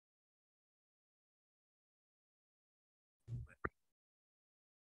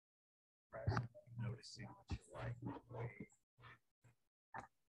really see what you like.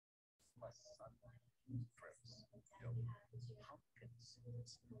 My son trips, pumpkin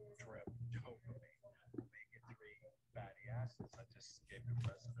seeds drip dopamine, omega-3 fatty acids. I just gave the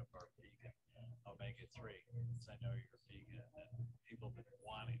president of our vegan omega-3 because I know you're vegan and people have been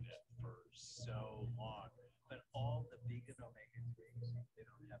wanting it for so long. But all the vegan omega-3s, they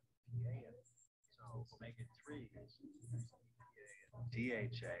don't have EPA in it. So omega-3s, EPA and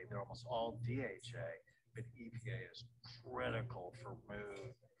DHA, they're almost all DHA, but EPA is critical for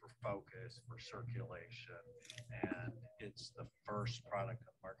mood, for focus, for circulation, and it's the first product on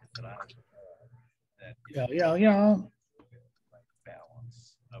the market that I that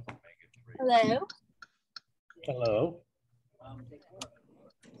balance of omega-3. Hello. Hello.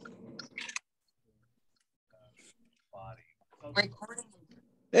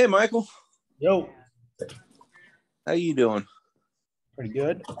 Hey, Michael. Yo. How you doing? Pretty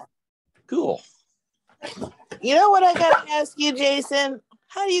good. Cool. You know what I gotta ask you, Jason?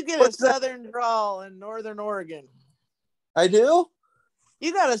 How do you get a southern drawl in Northern Oregon? I do?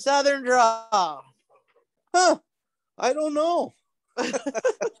 You got a southern drawl. Huh. I don't know.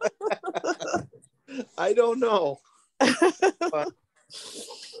 I don't know. That's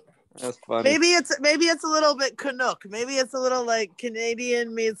funny. Maybe it's a little bit Canuck. Maybe it's a little like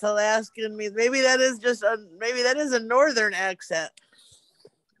Canadian meets Alaskan meets. Maybe that is a northern accent.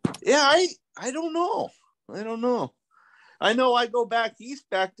 Yeah, I don't know. I don't know. I know I go back east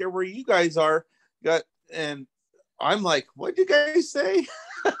back there where you guys are, and I'm like, what'd you guys say?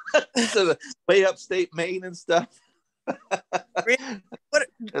 To the way upstate Maine and stuff. What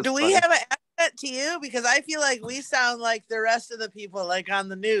do we have an accent to you? Because I feel like we sound like the rest of the people, like on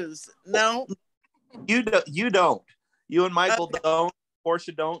the news. No, you don't. You and Michael don't.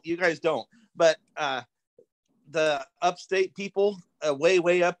 Portia don't. You guys don't. But the upstate people,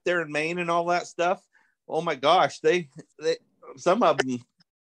 way up there in Maine and all that stuff. Oh my gosh, they some of them,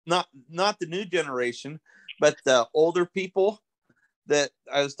 not the new generation, but the older people that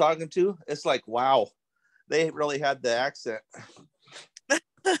I was talking to, it's like, wow, they really had the accent.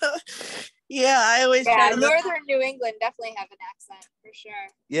 Yeah, I always Northern New England definitely have an accent for sure.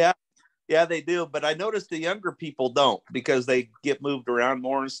 Yeah, they do. But I noticed the younger people don't because they get moved around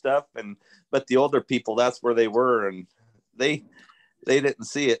more and stuff. But the older people, that's where they were, and they didn't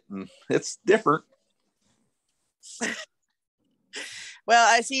see it, and it's different.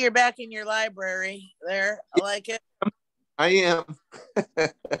 Well, I see you're back in your library there. I like it. I am.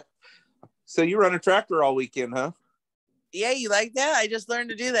 So you run a tractor all weekend, huh? Yeah, you like that? I just learned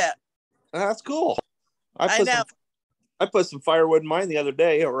to do that. That's cool. I know. I put some firewood in mine the other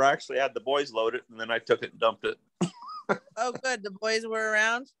day, or actually had the boys load it, and then I took it and dumped it. Oh, good. The boys were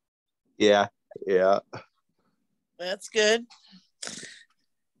around? Yeah. That's good.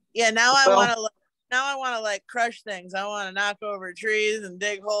 Yeah, now I want to like crush things. I want to knock over trees and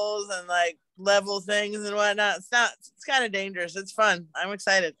dig holes and like level things and whatnot. It's kind of dangerous. It's fun. I'm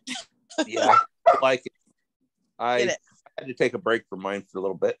excited. Yeah, I like it. I had to take a break from mine for a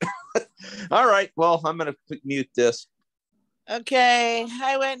little bit. All right. Well, I'm going to mute this. Okay.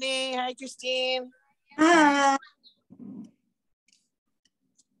 Hi, Whitney. Hi, Christine. Hi.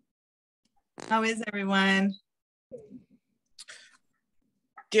 How is everyone?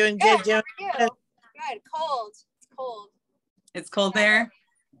 Doing good. How are you? Good. Cold. It's cold. It's cold there?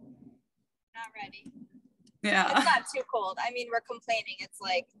 Not ready. Yeah. It's not too cold. I mean, we're complaining. It's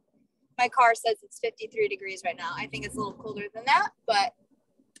like, my car says it's 53 degrees right now. I think it's a little colder than that, but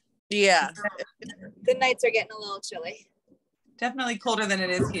yeah, the nights are getting a little chilly. Definitely colder than it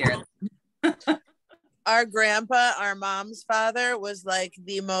is here. Our grandpa, our mom's father, was like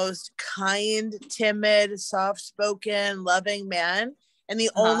the most kind, timid, soft-spoken, loving man. And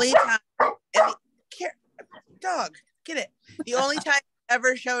the only time, the only time he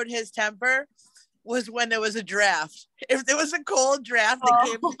ever showed his temper was when there was a draft. If there was a cold draft that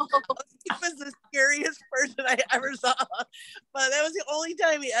came, he was the scariest person I ever saw. But that was the only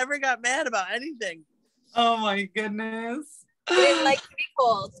time he ever got mad about anything. Oh my goodness. He didn't like to be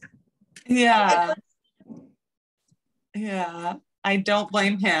cold. Yeah. Yeah. I don't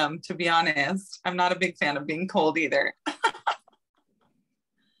blame him, to be honest. I'm not a big fan of being cold either.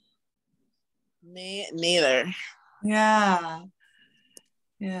 Me neither. Yeah.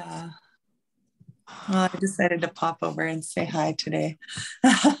 Yeah. Well, I decided to pop over and say hi today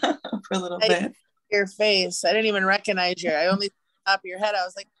for a little bit. Your face. I didn't even recognize you. I only saw the top of your head. I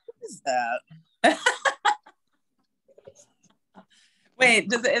was like, what is that?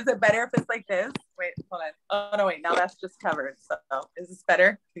 Wait, is it better if it's like this? Wait, hold on. Oh, no, wait. Now that's just covered. So is this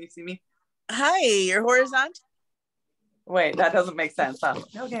better? Can you see me? Hi, you're horizontal. Wait, that doesn't make sense.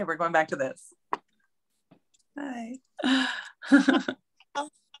 Okay, we're going back to this. Hi.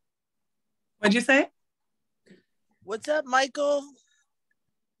 What'd you say? What's up, Michael?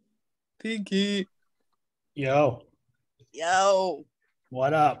 Pinky. Yo, Yo.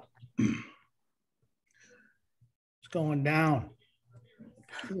 what up? What's going down?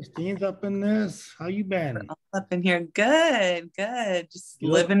 Christine's up in this. How you been? Up in here. Good. Just You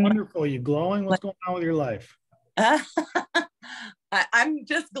look living. wonderful. You glowing? What's going on with your life? I'm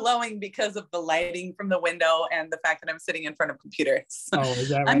just glowing because of the lighting from the window and the fact that I'm sitting in front of computers. Oh, is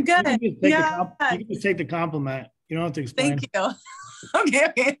that right? I'm good. You can just take the compliment. You don't have to explain. Thank you.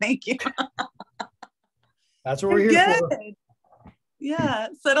 Okay, thank you. That's what we're here for. Yeah,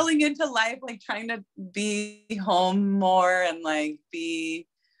 settling into life, like trying to be home more and like be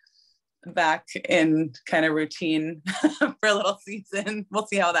back in kind of routine for a little season. We'll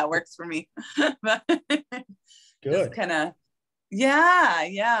see how that works for me. But Good. kind of,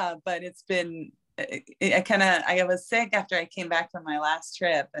 yeah. But it's been, I was sick after I came back from my last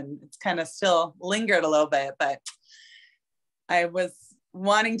trip, and it's kind of still lingered a little bit. But I was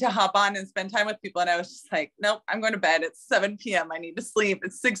wanting to hop on and spend time with people, and I was just like, nope, I'm going to bed. It's 7 p.m. I need to sleep.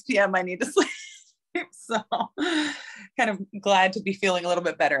 It's 6 p.m. I need to sleep. So kind of glad to be feeling a little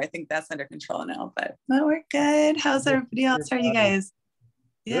bit better. I think that's under control now, but no, we're good. How's everybody else? How are you guys?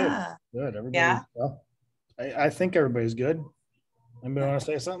 Good. Yeah. Good. Everybody. Yeah. Well, I think everybody's good. Anybody want to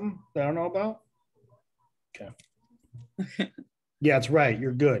say something that I don't know about? Okay. Yeah, it's right.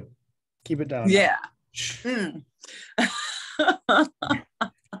 You're good. Keep it down. Yeah.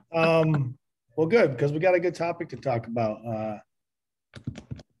 Well, good, because we got a good topic to talk about.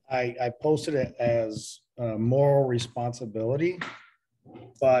 I posted it as moral responsibility,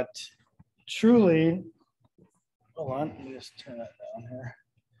 but truly, hold on, let me just turn that down here.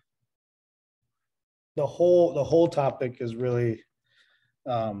 The whole topic is really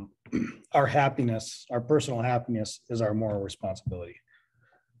our happiness, our personal happiness is our moral responsibility.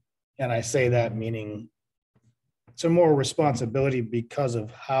 And I say that meaning it's a moral responsibility because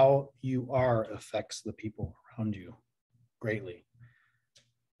of how you are affects the people around you greatly.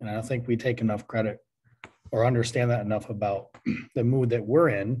 And I don't think we take enough credit or understand that enough about the mood that we're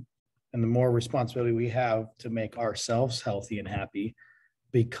in and the more responsibility we have to make ourselves healthy and happy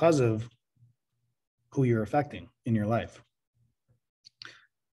because of who you're affecting in your life.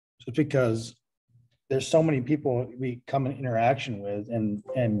 Just because there's so many people we come in interaction with and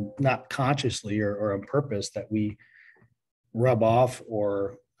not consciously or on purpose that we rub off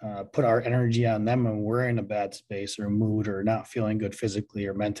or put our energy on them when we're in a bad space or mood or not feeling good physically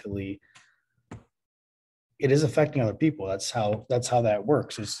or mentally. It is affecting other people. That's how that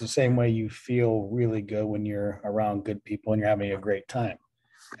works. It's the same way you feel really good when you're around good people and you're having a great time.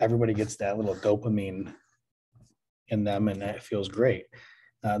 Everybody gets that little dopamine in them and that feels great.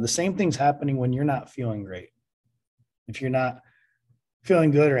 The same thing's happening when you're not feeling great. If you're not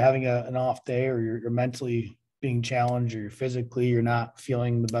feeling good or having an off day, or you're mentally being challenged, or you're not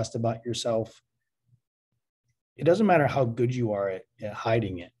feeling the best about yourself, it doesn't matter how good you are at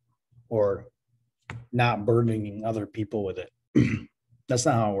hiding it or not burdening other people with it. That's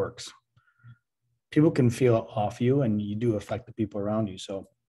not how it works. People can feel it off you, and you do affect the people around you. So,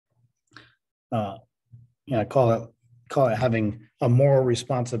 I call it having a moral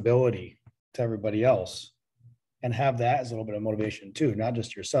responsibility to everybody else, and have that as a little bit of motivation too, not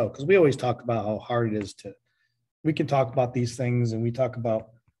just yourself. Because we always talk about how hard it is we can talk about these things, and we talk about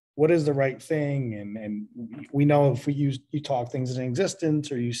what is the right thing. And we know if you talk things in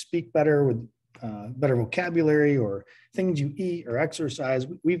existence, or you speak better with better vocabulary, or things you eat or exercise,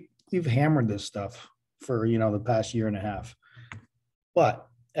 we've hammered this stuff for, the past year and a half. But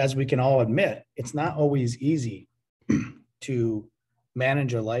as we can all admit, it's not always easy to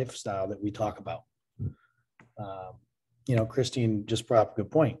manage a lifestyle that we talk about. Christine just brought up a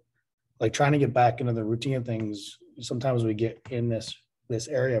good point. Like trying to get back into the routine of things. Sometimes we get in this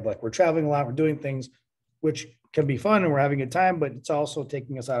area of like, we're traveling a lot, we're doing things, which can be fun and we're having a good time, but it's also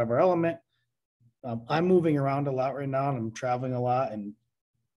taking us out of our element. I'm moving around a lot right now, and I'm traveling a lot, and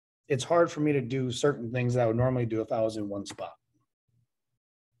it's hard for me to do certain things that I would normally do if I was in one spot.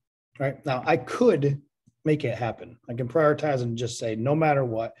 Right now, I could make it happen. I can prioritize and just say, no matter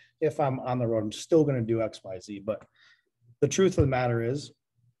what, if I'm on the road, I'm still going to do X, Y, Z. But the truth of the matter is,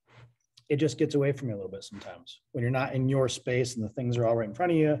 it just gets away from you a little bit sometimes when you're not in your space and the things are all right in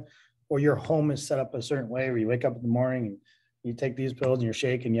front of you, or your home is set up a certain way where you wake up in the morning and you take these pills and you're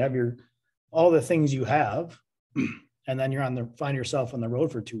shaking, you have all the things you have, and then you're find yourself on the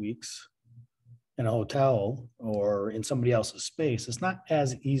road for 2 weeks in a hotel or in somebody else's space. It's not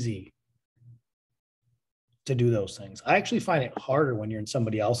as easy to do those things. I actually find it harder when you're in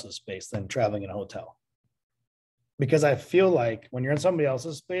somebody else's space than traveling in a hotel. because I feel like when you're in somebody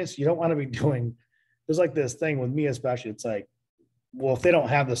else's space, you don't want to be doing, there's like this thing with me, especially, it's like, well, if they don't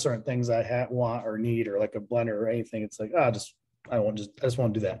have the certain things I want or need, or like a blender or anything, it's like, I just want to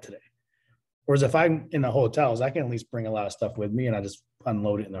do that today. Whereas if I'm in the hotels, I can at least bring a lot of stuff with me and I just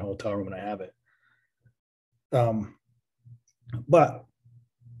unload it in the hotel room and I have it. But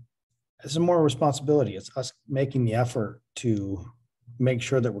it's a more responsibility. It's us making the effort to make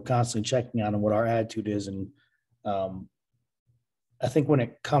sure that we're constantly checking on what our attitude is. And I think when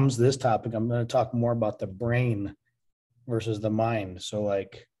it comes to this topic, I'm going to talk more about the brain versus the mind. So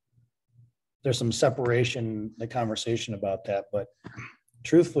like there's some separation, the conversation about that, but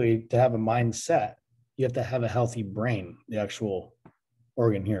truthfully, to have a mindset, you have to have a healthy brain, the actual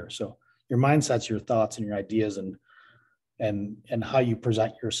organ here. So your mindset's your thoughts and your ideas and how you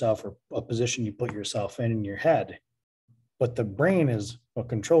present yourself, or a position you put yourself in your head. But the brain is what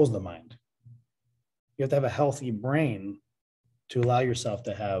controls the mind. You have to have a healthy brain to allow yourself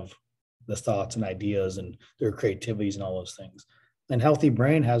to have the thoughts and ideas and their creativities and all those things. And healthy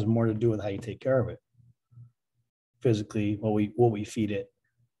brain has more to do with how you take care of it. Physically, what we feed it,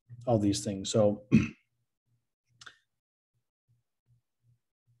 all these things. So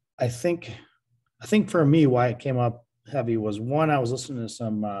I think for me, why it came up heavy was, one, I was listening to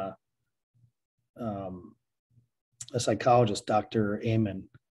some a psychologist, Dr. Amen,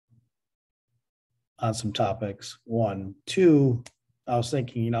 on some topics. One, two, I was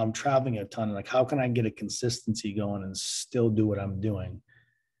thinking, I'm traveling a ton, like how can I get a consistency going and still do what I'm doing?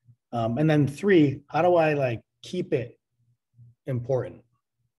 And then three, how do I like keep it important,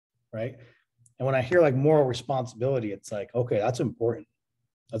 right? And when I hear like moral responsibility, it's like, okay, that's important.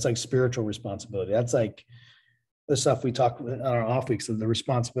 That's like spiritual responsibility. That's like the stuff we talk on our off weeks of the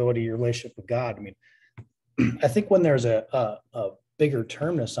responsibility, your relationship with God. I mean, I think when there's a bigger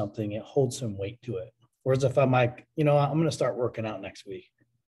term to something, it holds some weight to it. Whereas if I'm like, I'm going to start working out next week.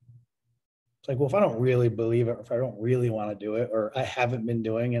 It's like, well, if I don't really believe it, or if I don't really want to do it, or I haven't been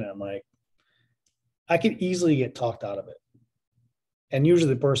doing it, I'm like, I could easily get talked out of it. And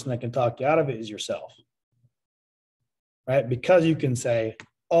usually the person that can talk you out of it is yourself, right? Because you can say,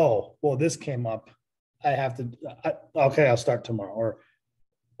 oh, well, this came up. Okay, I'll start tomorrow.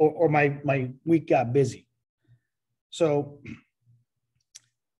 Or my week got busy. So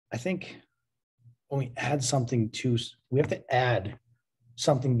I think when we add something we have to add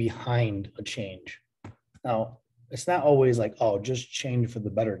something behind a change. Now, it's not always like, oh, just change for the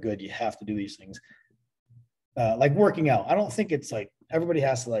better good. You have to do these things. Like working out. I don't think it's like everybody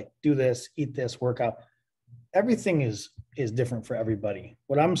has to like do this, eat this, work out. Everything is different for everybody.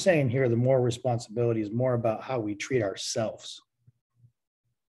 What I'm saying here, the more responsibility is more about how we treat ourselves,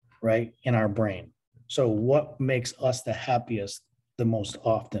 right? In our brain. So what makes us the happiest the most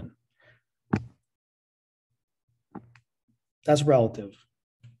often? That's relative,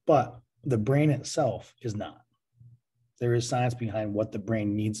 but the brain itself is not. There is science behind what the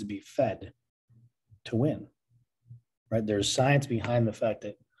brain needs to be fed to win, right? There's science behind the fact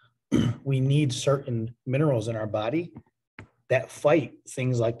that we need certain minerals in our body that fight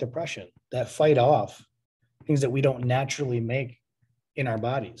things like depression, that fight off things that we don't naturally make in our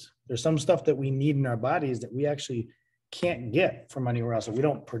bodies. There's some stuff that we need in our bodies that we actually can't get from anywhere else, that we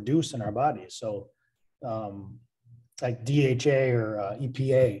don't produce in our bodies. So like DHA or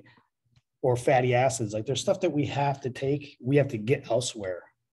EPA or fatty acids, like there's stuff that we have to take, we have to get elsewhere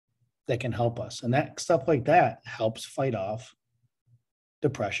that can help us. And that stuff like that helps fight off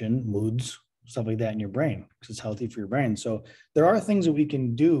depression, moods, stuff like that in your brain, because it's healthy for your brain. So there are things that we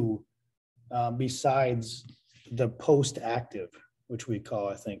can do besides the post-active, which we call,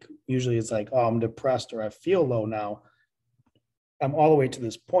 I think, usually it's like, oh, I'm depressed or I feel low now. I'm all the way to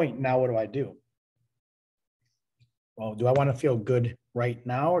this point. Now, what do I do? Well, do I want to feel good right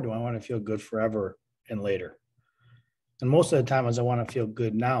now, or do I want to feel good forever and later? And most of the time is I want to feel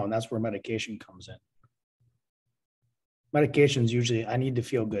good now, and that's where medication comes in. Medications usually, I need to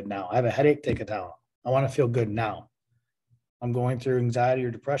feel good now. I have a headache, take a Tylenol. I want to feel good now. I'm going through anxiety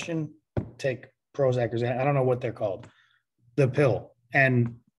or depression, take Prozac, or I don't know what they're called, the pill,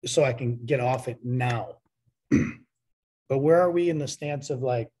 and so I can get off it now. But where are we in the stance of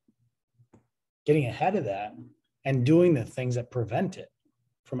like getting ahead of that and doing the things that prevent it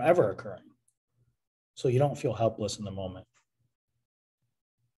from ever occurring, so you don't feel helpless in the moment?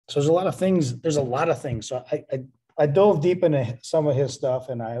 So there's a lot of things. So I dove deep into some of his stuff,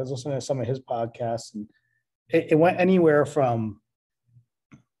 and I was listening to some of his podcasts, and it went anywhere from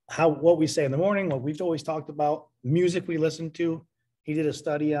what we say in the morning, what we've always talked about, music we listen to. He did a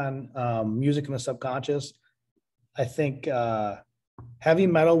study on music in the subconscious. I think heavy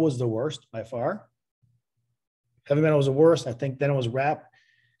metal was the worst by far. Heavy metal was the worst. I think then it was rap.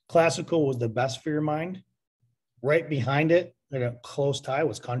 Classical was the best for your mind. Right behind it, in a close tie,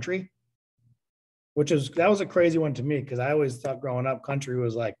 was country, that was a crazy one to me because I always thought growing up, country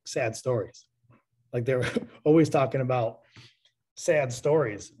was like sad stories. Like they were always talking about sad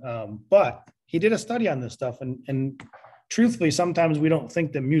stories. But he did a study on this stuff, and truthfully, sometimes we don't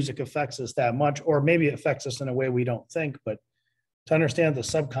think that music affects us that much, or maybe it affects us in a way we don't think. But to understand the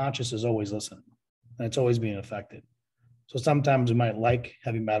subconscious is always listening, and it's always being affected. So sometimes we might like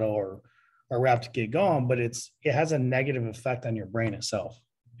heavy metal or rap to get going, but it has a negative effect on your brain itself.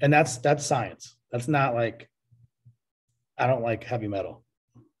 And that's science. That's not like, I don't like heavy metal.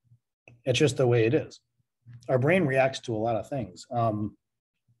 It's just the way it is. Our brain reacts to a lot of things.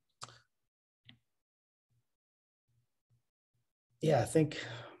 Yeah, I think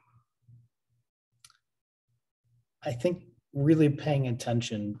really paying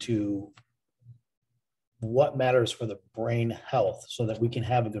attention to what matters for the brain health so that we can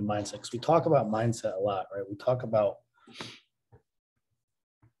have a good mindset. Because we talk about mindset a lot, right? We talk about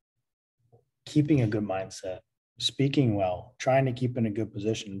keeping a good mindset, speaking well, trying to keep in a good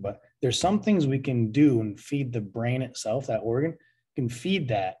position. But there's some things we can do and feed the brain itself, that organ, can feed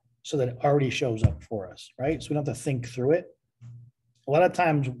that so that it already shows up for us, right? So we don't have to think through it. A lot of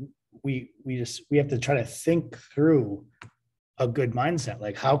times we have to try to think through a good mindset.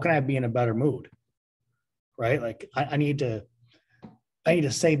 Like, how can I be in a better mood? Right? Like I need to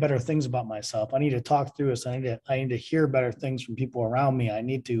say better things about myself. I need to talk through this. I need to hear better things from people around me. I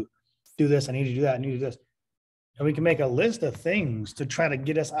need to do this. I need to do that. I need to do this. And we can make a list of things to try to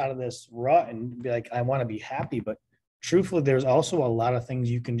get us out of this rut and be like, I want to be happy. But truthfully, there's also a lot of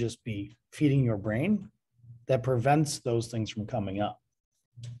things you can just be feeding your brain that prevents those things from coming up.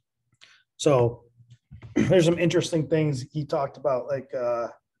 So there's some interesting things he talked about, like,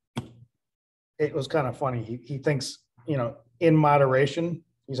 it was kind of funny. He thinks, in moderation,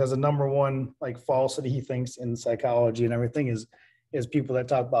 he says the number one like falsity he thinks in psychology and everything is people that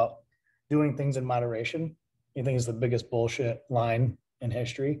talk about doing things in moderation. He thinks it's the biggest bullshit line in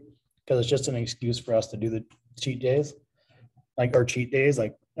history because it's just an excuse for us to do the cheat days, like our cheat days.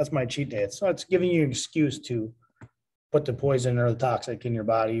 Like, that's my cheat day. So it's giving you an excuse to put the poison or the toxic in your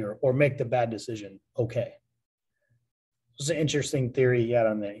body or make the bad decision okay. It's an interesting theory he had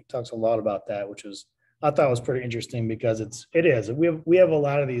on that. He talks a lot about that, which I thought was pretty interesting because it is. We have a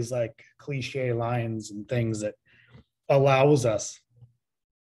lot of these like cliche lines and things that allows us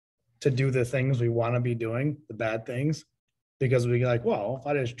to do the things we want to be doing, the bad things, because we like, well, if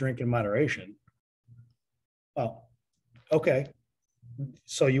I just drink in moderation, well, okay.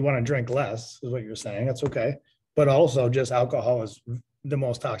 So you want to drink less is what you're saying. That's okay. But also just alcohol is the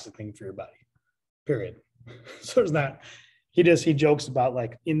most toxic thing for your body, period. So it's not, he jokes about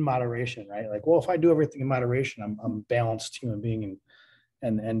like in moderation, right? Like, well, if I do everything in moderation, I'm a balanced human being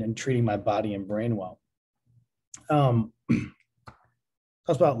and treating my body and brain well.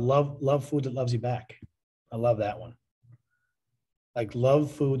 Talks about love food that loves you back. I love that one. Like,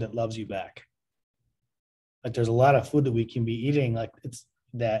 love food that loves you back. Like, there's a lot of food that we can be eating, like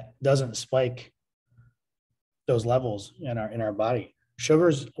that doesn't spike those levels in our body.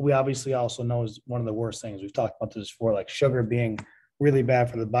 Sugars, we obviously also know, is one of the worst things. We've talked about this before, like sugar being really bad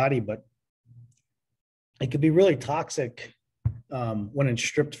for the body, but it could be really toxic when it's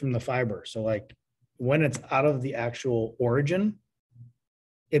stripped from the fiber. So like when it's out of the actual origin,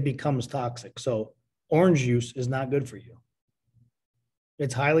 it becomes toxic. So orange juice is not good for you.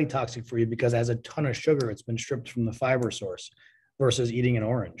 It's highly toxic for you because it has a ton of sugar. It's been stripped from the fiber source versus eating an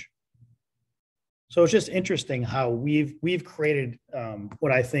orange. So it's just interesting how we've created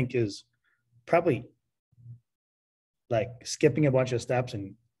what I think is probably like skipping a bunch of steps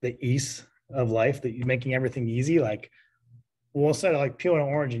and the ease of life, that you're making everything easy. Like, well, instead of like peeling an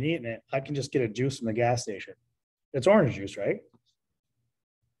orange and eating it, I can just get a juice from the gas station. It's orange juice, right?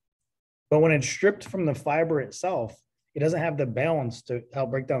 But when it's stripped from the fiber itself, it doesn't have the balance to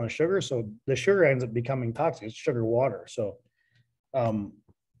help break down the sugar. So the sugar ends up becoming toxic. It's sugar water. So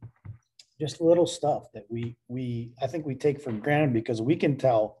just little stuff that I think we take for granted because we can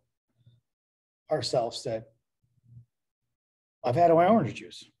tell ourselves that I've had my orange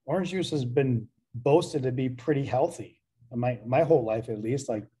juice. Orange juice has been boasted to be pretty healthy. My whole life, at least.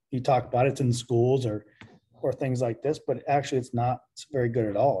 Like, you talk about it's in schools or things like this, but actually it's not. It's very good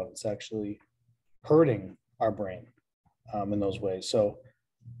at all. It's actually hurting our brain in those ways. So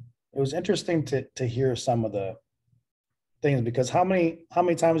it was interesting to hear some of the things, because how many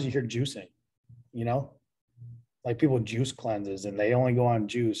times you hear juicing, like people juice cleanses and they only go on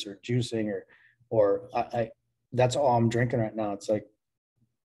juice or juicing or that's all I'm drinking right now. It's like,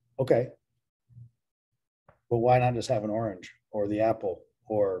 okay, but why not just have an orange or the apple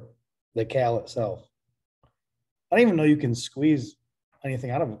or the kale itself? I didn't even know you can squeeze anything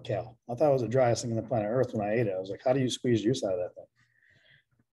out of a kale. I thought it was the driest thing on the planet Earth when I ate it. I was like, how do you squeeze juice out of that thing?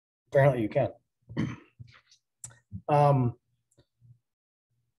 Apparently you can.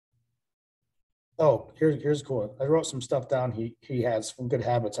 Oh, here's cool. I wrote some stuff down. He has some good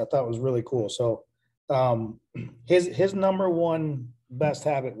habits. I thought it was really cool. So his number one best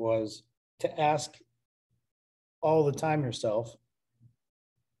habit was to ask all the time yourself,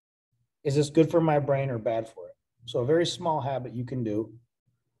 is this good for my brain or bad for it? So a very small habit you can do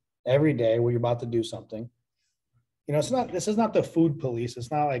every day where you're about to do something. You know, this is not the food police.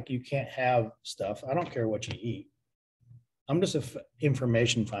 It's not like you can't have stuff. I don't care what you eat. I'm just an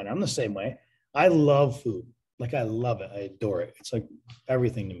information finder. I'm the same way. I love food. Like I love it. I adore it. It's like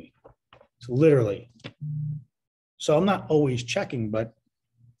everything to me. It's literally. So I'm not always checking, but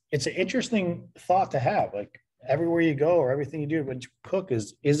it's an interesting thought to have. Like everywhere you go or everything you do when you cook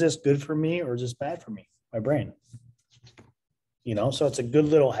is this good for me or is this bad for me? My brain. You know, so it's a good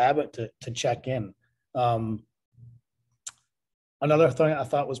little habit to check in. Another thing I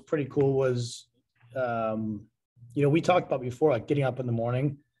thought was pretty cool was, you know, we talked about before, like getting up in the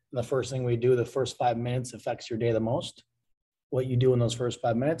morning. And the first thing we do, the first 5 minutes affects your day the most. What you do in those first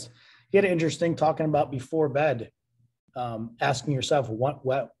 5 minutes. You had an interesting talking about before bed, asking yourself what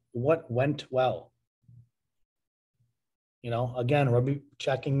went well. You know, again, we'll be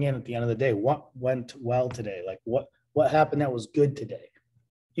checking in at the end of the day. What went well today? Like what happened that was good today,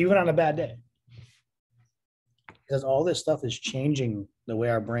 even on a bad day. Because all this stuff is changing the way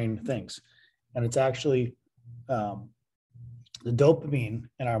our brain thinks, and it's actually the dopamine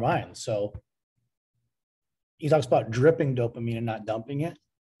in our minds. So he talks about dripping dopamine and not dumping it,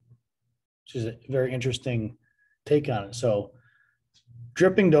 which is a very interesting take on it. So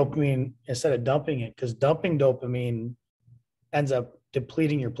dripping dopamine instead of dumping it, because dumping dopamine ends up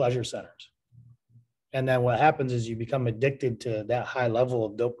depleting your pleasure centers. And then what happens is you become addicted to that high level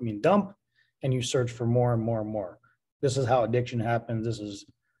of dopamine dump and you search for more and more and more. This is how addiction happens. This is,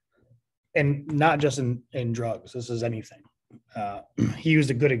 and not just in drugs, this is anything. He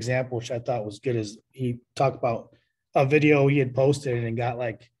used a good example, which I thought was good, is he talked about a video he had posted and it got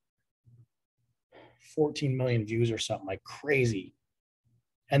like 14 million views or something, like crazy.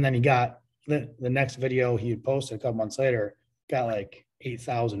 And then he got the next video he had posted a couple months later, got like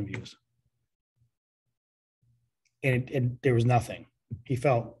 8,000 views. And there was nothing. He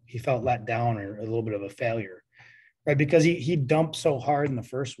felt let down or a little bit of a failure, right? Because he dumped so hard in the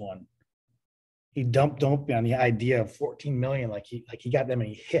first one. He dumped on the idea of 14 million, like he got that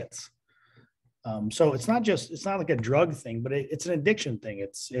many hits. So it's not like a drug thing, but it's an addiction thing.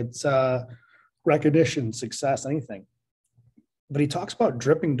 It's recognition, success, anything. But he talks about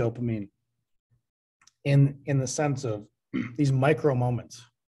dripping dopamine in the sense of these micro moments.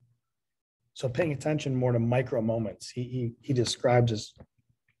 So paying attention more to micro moments. He describes his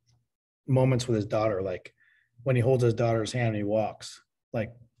moments with his daughter, like when he holds his daughter's hand and he walks,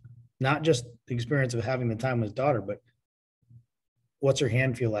 like not just the experience of having the time with his daughter, but what's her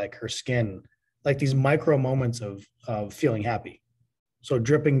hand feel like, her skin, like these micro moments of feeling happy. So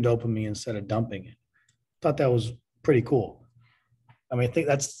dripping dopamine instead of dumping it. Thought that was pretty cool. I mean, I think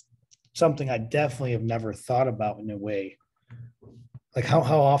that's something I definitely have never thought about in a way. Like how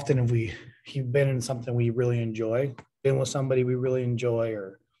often have you've been in something we really enjoy, been with somebody we really enjoy,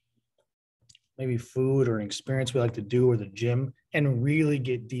 or maybe food or an experience we like to do, or the gym, and really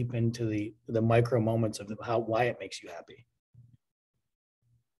get deep into the micro moments of why it makes you happy.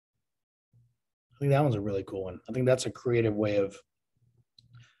 I think that one's a really cool one. I think that's a creative way of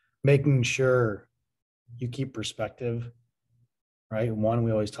making sure you keep perspective, right? One,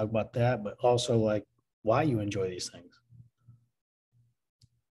 we always talk about that, but also like why you enjoy these things,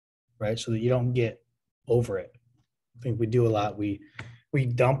 right? So that you don't get over it. I think we do a lot. We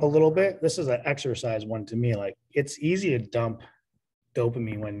dump a little bit. This is an exercise one to me. Like it's easy to dump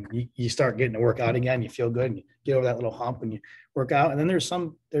dopamine when you start getting to work out again, you feel good and you get over that little hump and you work out. And then there's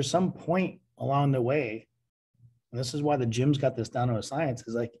some point along the way, and this is why the gym's got this down to a science,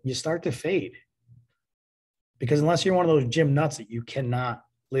 is like you start to fade. Because unless you're one of those gym nuts that you cannot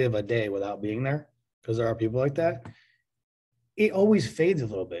live a day without being there, because there are people like that, it always fades a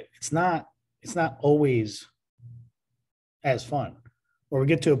little bit. It's not always as fun. Or we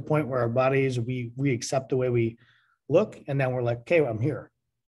get to a point where our bodies, we accept the way we look, and then we're like, okay, I'm here.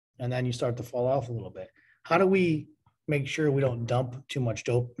 And then you start to fall off a little bit. How do we make sure we don't dump too much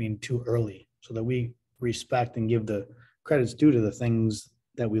dopamine too early so that we respect and give the credits due to the things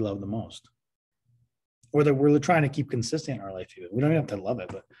that we love the most? Or that we're trying to keep consistent in our life. We don't even have to love it,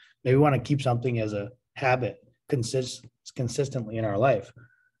 but maybe we want to keep something as a habit consistently in our life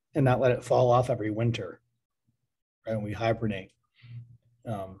and not let it fall off every winter, right? When we hibernate.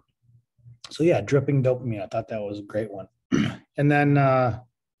 So yeah, dripping dopamine. I thought that was a great one. And then,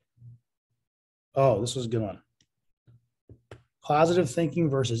 this was a good one. Positive thinking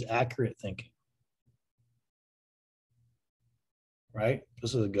versus accurate thinking. Right?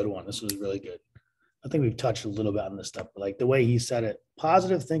 This is a good one. This was really good. I think we've touched a little bit on this stuff, but like the way he said it,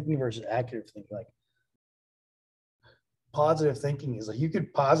 positive thinking versus accurate thinking. Like positive thinking is like you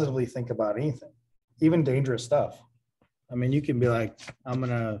could positively think about anything, even dangerous stuff. I mean, you can be like,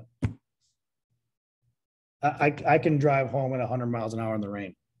 I can drive home at 100 miles an hour in the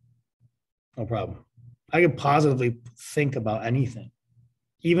rain. No problem. I can positively think about anything,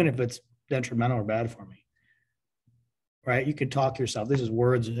 even if it's detrimental or bad for me. Right? You could talk yourself. This is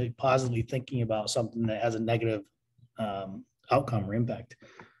words positively thinking about something that has a negative outcome or impact.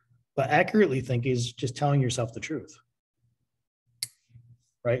 But accurately thinking is just telling yourself the truth.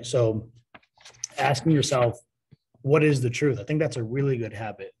 Right? So asking yourself, what is the truth? I think that's a really good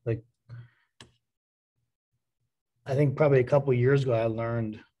habit. Like, I think probably a couple of years ago, I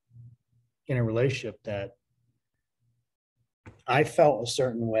learned in a relationship that I felt a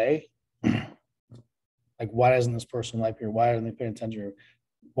certain way. Like, why doesn't this person like me? Or why aren't they paying attention? Or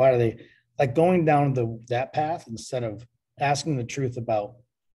why are they like going down that path instead of asking the truth about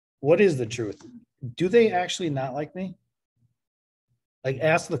what is the truth? Do they actually not like me? Like,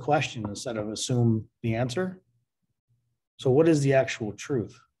 ask the question instead of assume the answer. So what is the actual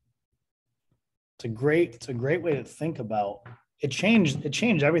truth? It's a great way to think about it. Changed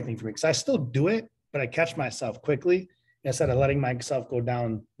everything for me because I still do it, but I catch myself quickly instead of letting myself go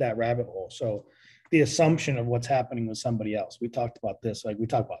down that rabbit hole. So the assumption of what's happening with somebody else. We talked about this, like we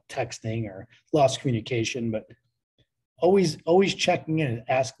talked about texting or lost communication, but always checking in and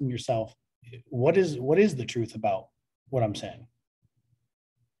asking yourself, what is the truth about what I'm saying?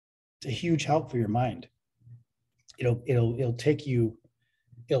 It's a huge help for your mind. It'll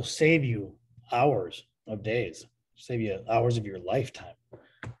save you hours of days, save you hours of your lifetime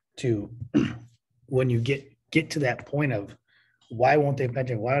to when you get to that point of why won't they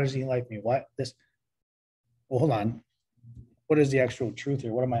mention? Why does he like me? Why this? Well, hold on. What is the actual truth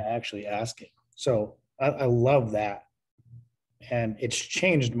here? What am I actually asking? So I love that. And it's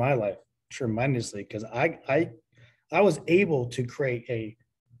changed my life tremendously because I was able to create a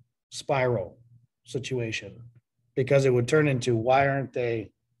spiral situation because it would turn into why aren't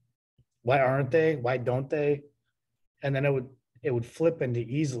they? Why don't they? And then it would flip into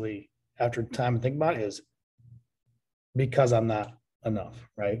easily after time to think about it is because I'm not enough,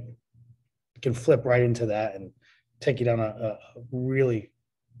 right? It can flip right into that and take you down a really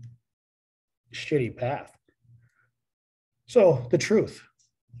shitty path. So the truth,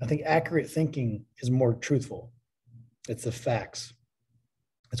 I think accurate thinking is more truthful. It's the facts.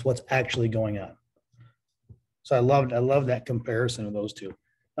 It's what's actually going on. So I love that comparison of those two.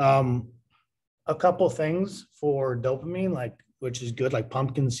 A couple things for dopamine, which is good, like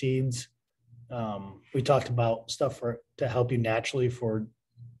pumpkin seeds. We talked about stuff to help you naturally for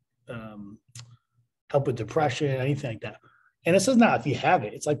help with depression, anything like that. And this is not if you have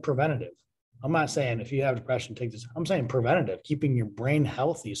it, it's like preventative. I'm not saying if you have depression, take this. I'm saying preventative, keeping your brain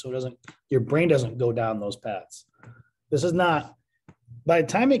healthy so your brain doesn't go down those paths. This is not, by the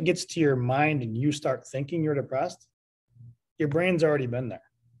time it gets to your mind and you start thinking you're depressed, your brain's already been there.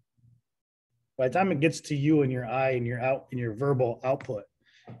 By the time it gets to you and your eye and your verbal output,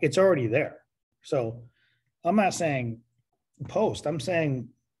 it's already there. So I'm not saying post, I'm saying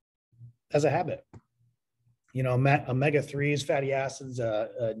as a habit. Omega-3s, fatty acids,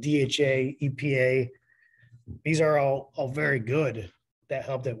 DHA, EPA, these are all very good that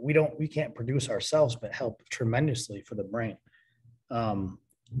help that we can't produce ourselves, but help tremendously for the brain. I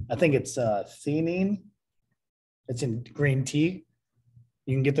think it's theanine. It's in green tea.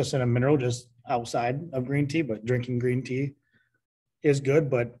 You can get this in a mineral just outside of green tea, but drinking green tea is good,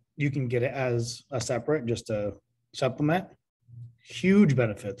 but you can get it as a separate, just a supplement. Huge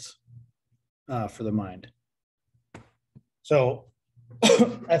benefits for the mind. So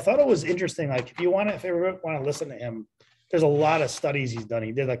I thought it was interesting. Like if you want to listen to him, there's a lot of studies he's done.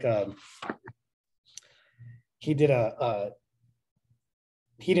 He did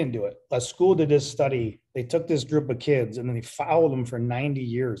he didn't do it. A school did this study. They took this group of kids and then they followed them for 90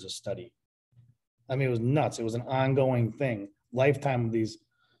 years of study. I mean, it was nuts. It was an ongoing thing, lifetime of these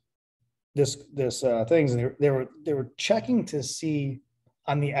things. And they were checking to see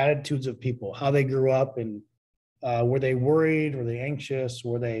on the attitudes of people, how they grew up, and were they worried? Were they anxious?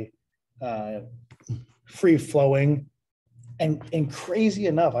 Were they free flowing? And crazy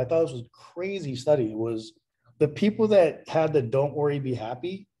enough, I thought this was a crazy study. It was the people that had the don't worry, be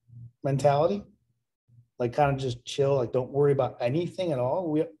happy mentality, like kind of just chill, like don't worry about anything at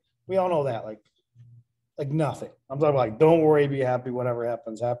all. We all know that, like nothing. I'm talking about like don't worry, be happy, whatever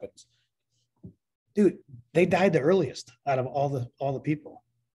happens, happens. Dude, they died the earliest out of all the people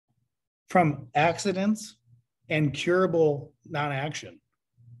from accidents and curable non-action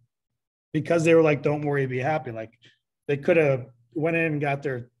because they were like, don't worry, be happy. Like they could have went in and got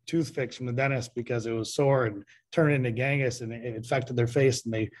their tooth fixed from the dentist because it was sore and turned into gangus and it infected their face.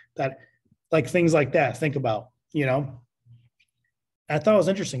 And that like things like that, think about, you know. I thought it was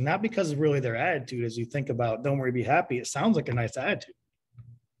interesting, not because of really their attitude. As you think about don't worry, be happy, it sounds like a nice attitude.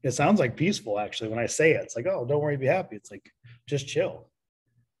 It sounds like peaceful, actually, when I say it. It's like, oh, don't worry, be happy. It's like, just chill.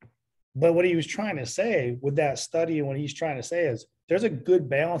 But what he was trying to say with that study and what he's trying to say is there's a good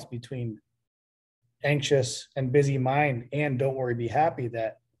balance between anxious and busy mind and don't worry, be happy,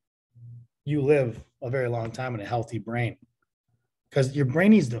 that you live a very long time in a healthy brain. Because your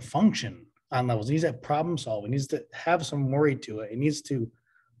brain needs to function on levels. It needs that problem solving. It needs to have some worry to it. It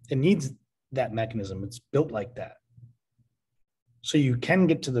needs that mechanism. It's built like that. So you can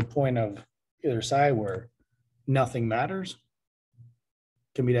get to the point of either side where nothing matters,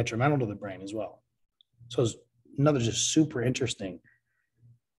 can be detrimental to the brain as well. So it's another just super interesting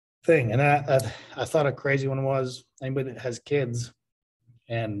thing. And I thought a crazy one was anybody that has kids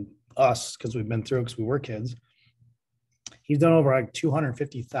and us, because we've been through it because we were kids, he's done over like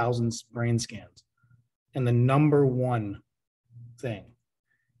 250,000 brain scans. And the number one thing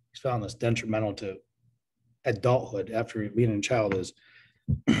he's found that's detrimental to adulthood after being a child is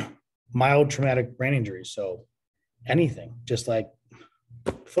mild traumatic brain injuries. So anything, just like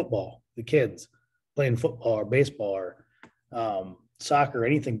football, the kids playing football or baseball or soccer,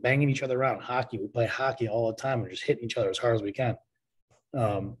 anything, banging each other around. Hockey, we play hockey all the time and just hitting each other as hard as we can.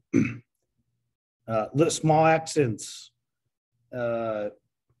 Small accidents,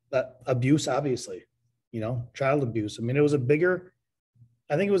 abuse, obviously, child abuse. I mean, I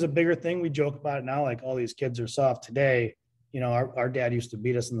think it was a bigger thing. We joke about it now, like all these kids are soft today. Our dad used to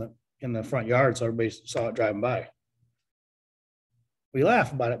beat us in the front yard, so everybody saw it driving by. We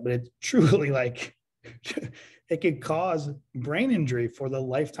laugh about it, but it's truly like it could cause brain injury for the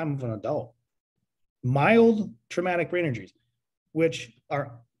lifetime of an adult. Mild traumatic brain injuries, which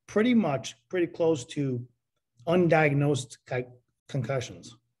are pretty close to undiagnosed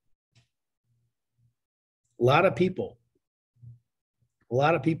concussions. A lot of people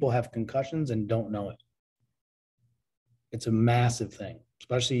have concussions and don't know it. It's a massive thing,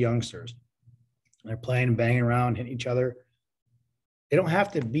 especially youngsters. They're playing, banging around, hitting each other. They don't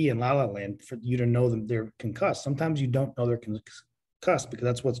have to be in La La Land for you to know that they're concussed. Sometimes you don't know they're concussed because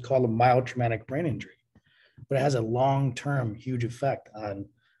that's what's called a mild traumatic brain injury. But it has a long-term huge effect on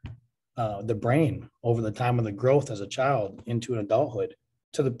the brain over the time of the growth as a child into an adulthood,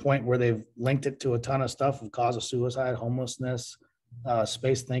 to the point where they've linked it to a ton of stuff of cause of suicide, homelessness,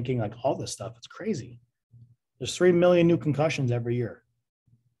 space thinking, like all this stuff. It's crazy. There's 3 million new concussions every year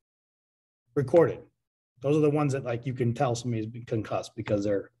recorded. Those are the ones that like you can tell somebody's been concussed because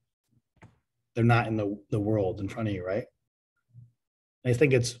they're not in the world in front of you, right? They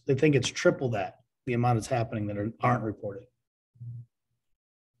think it's triple that, the amount that's happening that aren't reported.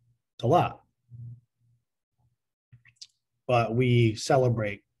 It's a lot. But we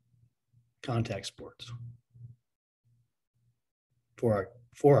celebrate contact sports for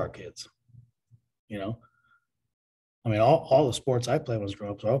our kids. I mean, all the sports I played when I was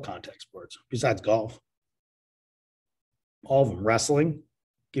growing up were all contact sports, besides golf. All of them, wrestling,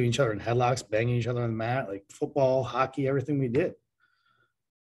 giving each other in headlocks, banging each other on the mat, like football, hockey, everything we did.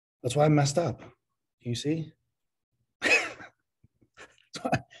 That's why I messed up. Can you see? That's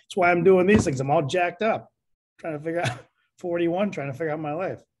why I'm doing these things. I'm all jacked up, trying to figure out 41, trying to figure out my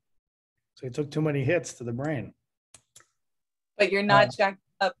life. So it took too many hits to the brain. But you're not jacked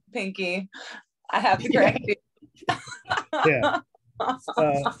up, Pinky. I have to correct you. Yeah.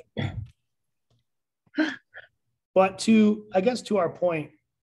 But to our point,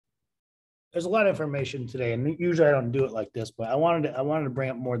 there's a lot of information today, and usually I don't do it like this, but I wanted to bring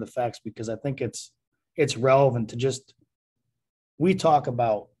up more of the facts because I think it's relevant to just, we talk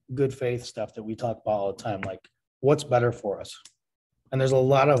about good faith stuff that we talk about all the time, like what's better for us. And there's a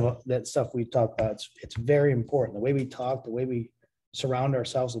lot of that stuff we talk about. It's very important. The way we talk, the way we surround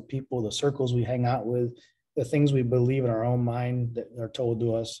ourselves with people, the circles we hang out with, the things we believe in our own mind that are told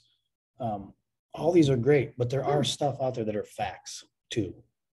to us. All these are great, but there are stuff out there that are facts too,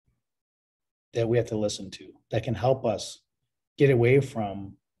 that we have to listen to, that can help us get away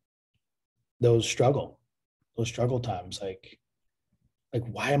from those struggle those struggle times. Like,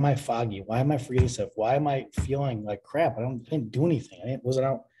 why am I foggy? Why am I forgetting stuff? Why am I feeling like crap? I didn't do anything. Wasn't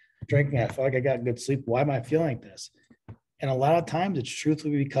out drinking. I felt like I got good sleep. Why am I feeling like this? And a lot of times it's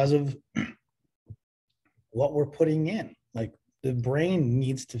truthfully because of what we're putting in. Like, the brain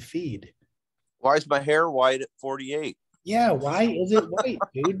needs to feed. Why is my hair white at 48? Yeah, why is it white,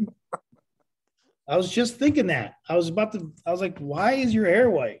 dude? I was just thinking that. I was like, why is your hair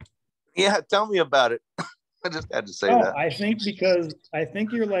white? Yeah, tell me about it. I just had to say Oh, that. I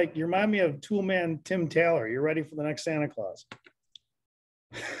think you remind me of Tool Man Tim Taylor. You're ready for the next Santa Claus.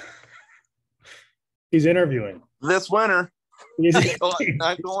 He's interviewing. This winter,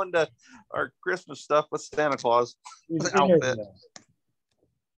 not going to our Christmas stuff with Santa Claus outfit.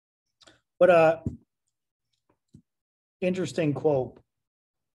 But interesting quote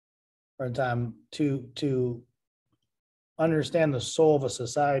for a time to understand the soul of a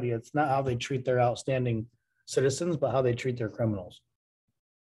society. It's not how they treat their outstanding citizens, but how they treat their criminals.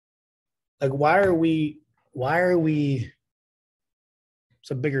 Like, why are we,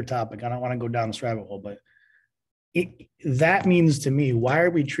 it's a bigger topic. I don't want to go down this rabbit hole, but that means to me, why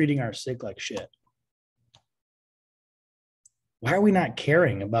are we treating our sick like shit? Why are we not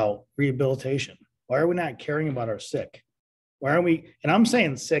caring about rehabilitation? Why are we not caring about our sick? Why aren't we, and I'm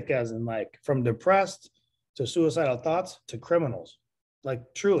saying sick as in like from depressed to suicidal thoughts to criminals, like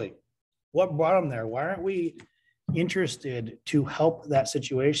truly, what brought them there? Why aren't we interested to help that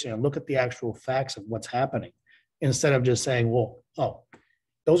situation and look at the actual facts of what's happening instead of just saying, well, oh,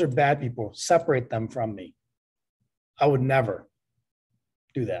 those are bad people, separate them from me. I would never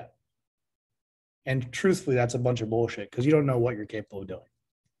do that. And truthfully, that's a bunch of bullshit because you don't know what you're capable of doing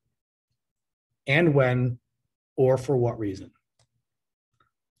and when or for what reason.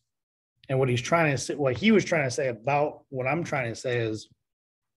 And what he's trying to say, what he was trying to say about what I'm trying to say is,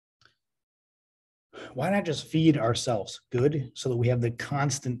 why not just feed ourselves good so that we have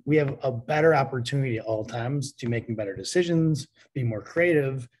we have a better opportunity at all times to making better decisions, be more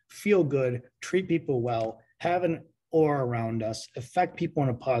creative, feel good, treat people well, have an aura around us, affect people in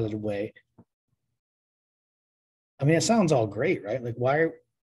a positive way. I mean, it sounds all great, right? Like, why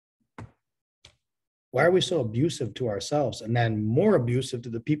are we so abusive to ourselves and then more abusive to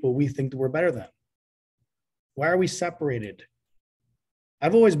the people we think that we're better than? Why are we separated?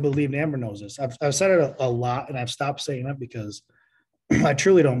 I've always believed, Amber knows this. I've said it a lot and I've stopped saying it because I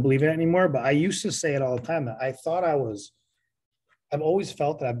truly don't believe it anymore. But I used to say it all the time that I've always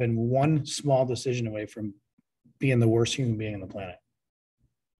felt that I've been one small decision away from being the worst human being on the planet.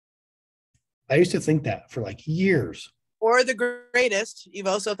 I used to think that for like years. Or the greatest. You've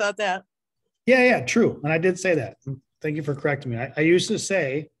also thought that. Yeah, true. And I did say that. Thank you for correcting me. I used to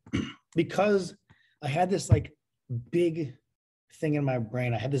say, because I had this like big thing in my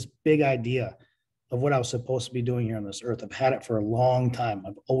brain, I had this big idea of what I was supposed to be doing here on this earth. I've had it for a long time.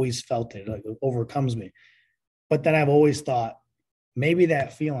 I've always felt it, like it overcomes me. But then I've always thought, maybe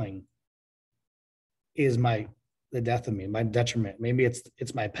that feeling is the death of me, my detriment. Maybe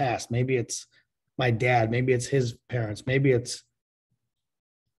it's my past. Maybe it's my dad. Maybe it's his parents. Maybe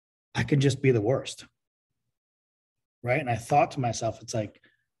I could just be the worst. Right. And I thought to myself, it's like,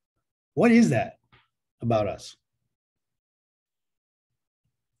 what is that about us?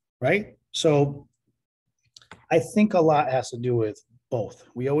 Right. So I think a lot has to do with both.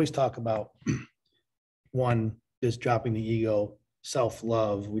 We always talk about one, just dropping the ego,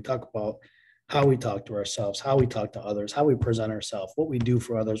 self-love. We talk about how we talk to ourselves, how we talk to others, how we present ourselves, what we do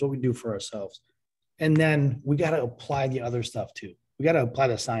for others, what we do for ourselves. And then we got to apply the other stuff too. We got to apply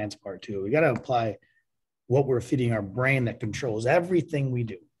the science part too. We got to apply what we're feeding our brain that controls everything we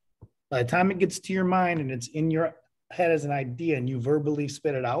do. By the time it gets to your mind and it's in your head as an idea and you verbally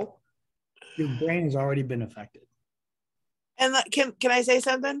spit it out, your brain has already been affected. And can I say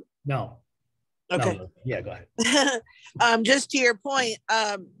something? No. Okay. No. Yeah, go ahead. Just to your point,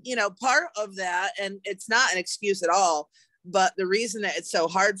 part of that, and it's not an excuse at all, but the reason that it's so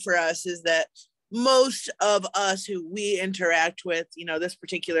hard for us is that most of us who we interact with, this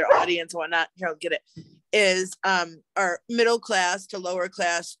particular audience and whatnot, I'll get it, is our middle class to lower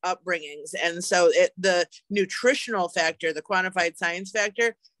class upbringings. And so the nutritional factor, the quantified science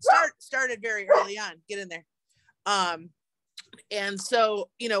factor started very early on. Get in there. And so,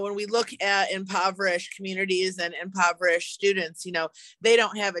 when we look at impoverished communities and impoverished students, they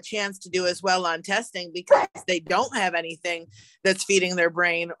don't have a chance to do as well on testing because they don't have anything that's feeding their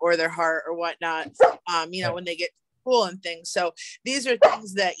brain or their heart or whatnot, when they get to school and things. So these are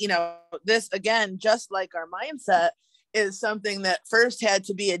things that, this, again, just like our mindset, is something that first had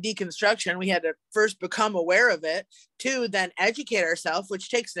to be a deconstruction. We had to first become aware of it, to then educate ourselves, which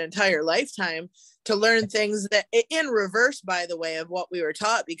takes an entire lifetime to learn things that in reverse, by the way, of what we were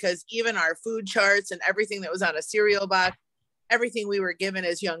taught, because even our food charts and everything that was on a cereal box, everything we were given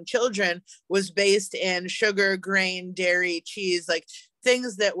as young children was based in sugar, grain, dairy, cheese, like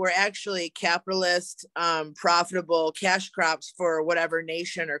things that were actually capitalist, profitable cash crops for whatever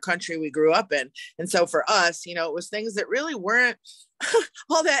nation or country we grew up in. And so for us, you know, it was things that really weren't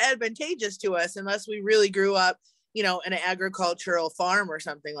all that advantageous to us unless we really grew up, you know, in an agricultural farm or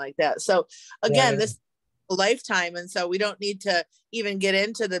something like that. So again, this lifetime. And so we don't need to even get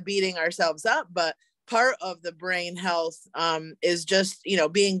into the beating ourselves up, but part of the brain health is just, you know,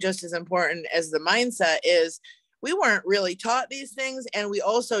 being just as important as the mindset is. We weren't really taught these things, and we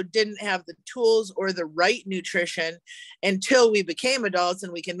also didn't have the tools or the right nutrition until we became adults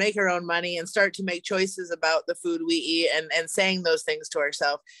and we can make our own money and start to make choices about the food we eat, and saying those things to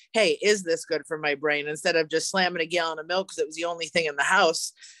ourselves. Hey, is this good for my brain? Instead of just slamming a gallon of milk because it was the only thing in the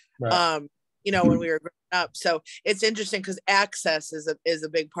house, Right. you know, when we were growing up. So it's interesting because access is a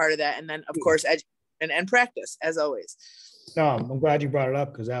big part of that. And then of course, and practice, as always. No, I'm glad you brought it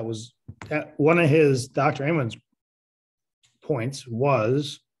up, because that was one of his, Dr. Amon's points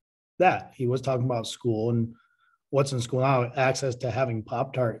was that he was talking about school and what's in school now, access to having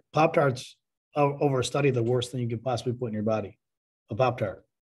Pop-Tarts over a study, the worst thing you could possibly put in your body, a Pop-Tart.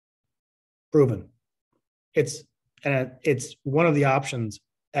 Proven. It's one of the options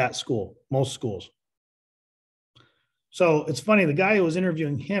at school, most schools. So it's funny, the guy who was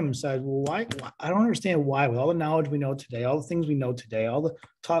interviewing him said, well, why? I don't understand why, with all the knowledge we know today, all the things we know today, all the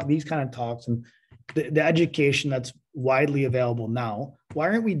talk, these kind of talks, and the education that's widely available now, why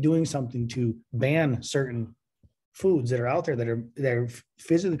aren't we doing something to ban certain foods that are out there that are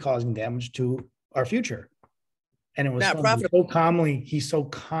physically causing damage to our future? And it was Not profitable. he so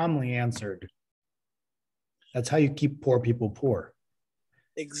calmly answered, that's how you keep poor people poor.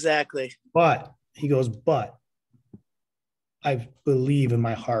 Exactly. But he goes, but I believe in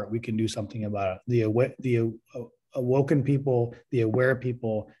my heart we can do something about it. The awoken people, the aware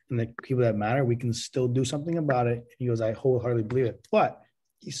people, and the people that matter, we can still do something about it. He goes, I wholeheartedly believe it. But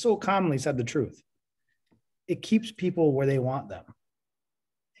he so calmly said the truth. It keeps people where they want them.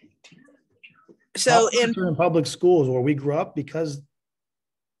 So in public schools where we grew up, because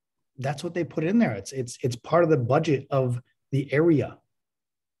that's what they put in there. It's part of the budget of the area.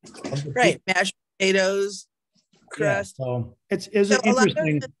 Right, mashed potatoes, crust. Yeah, so it's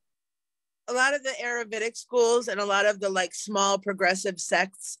interesting. A lot of the Ayurvedic schools and a lot of the like small progressive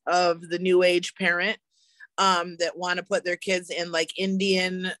sects of the new age parent that want to put their kids in like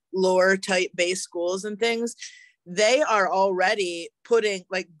Indian lore type based schools and things, they are already putting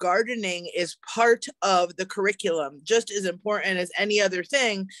like gardening is part of the curriculum, just as important as any other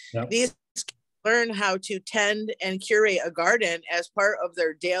thing. Yep. These kids learn how to tend and curate a garden as part of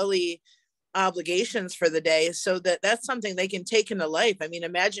their daily obligations for the day, so that's something they can take into life. I mean,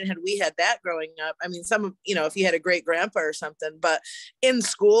 imagine had we had that growing up. I mean, if you had a great grandpa or something, but in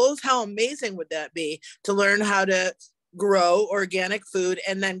schools, how amazing would that be to learn how to grow organic food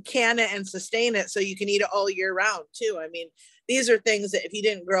and then can it and sustain it so you can eat it all year round too. I mean, these are things that if you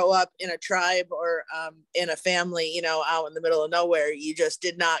didn't grow up in a tribe or in a family, you know, out in the middle of nowhere, you just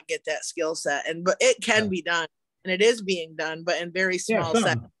did not get that skill set. But it can be done, and it is being done, but in very small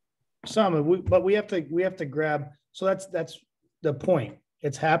sets. But we have to grab. So that's the point.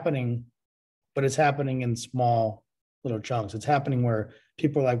 It's happening, but it's happening in small little chunks. It's happening where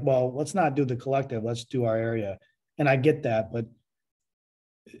people are like, well, let's not do the collective. Let's do our area. And I get that, but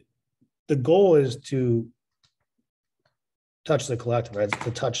the goal is to touch the collective, right? It's to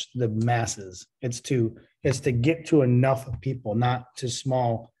touch the masses. It's to get to enough people, not to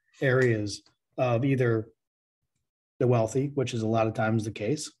small areas of either the wealthy, which is a lot of times the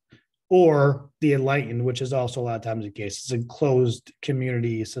case, or the enlightened, which is also a lot of times the case. It's a closed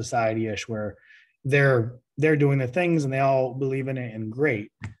community, society-ish, where they're doing the things and they all believe in it and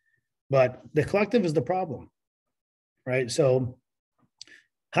great. But the collective is the problem, right? So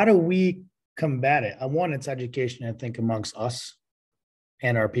how do we combat it? One, it's education, I think, amongst us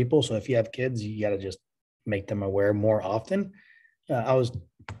and our people. So if you have kids, you got to just make them aware more often. I was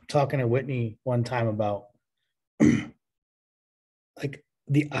talking to Whitney one time about like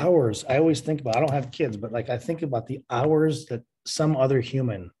the hours. I always think about, I don't have kids, but like I think about the hours that some other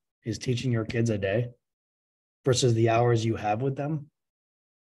human is teaching your kids a day versus the hours you have with them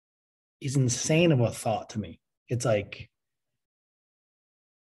is insane of a thought to me. It's like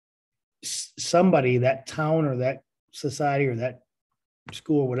somebody, that town or that society or that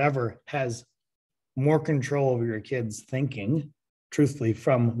school or whatever, has more control over your kids' thinking, truthfully,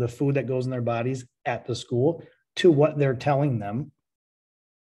 from the food that goes in their bodies at the school to what they're telling them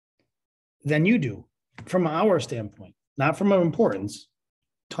than you do from our standpoint, not from an importance.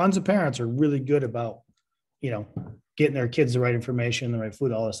 Tons of parents are really good about, getting their kids the right information, the right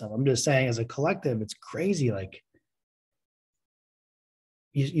food, all this stuff. I'm just saying, as a collective, it's crazy. Like,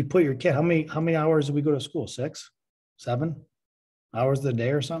 you put your kid, how many hours do we go to school? 6, 7 hours of the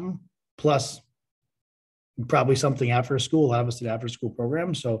day or something? Plus probably something after school. A lot of us did after school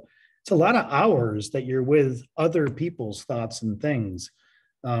programs. So it's a lot of hours that you're with other people's thoughts and things.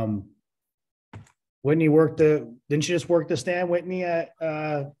 Whitney didn't you just work the stand, Whitney, at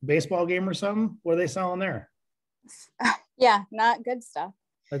a baseball game or something? What are they selling there? Yeah, not good stuff.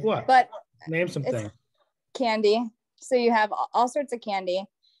 Like what? But name some it's things. candy. So you have all sorts of candy,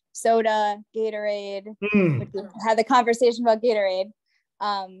 soda, Gatorade. We had the conversation about Gatorade,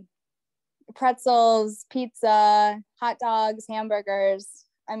 pretzels, pizza, hot dogs, hamburgers.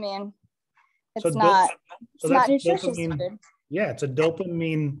 I mean, it's not nutritious food. Yeah, it's a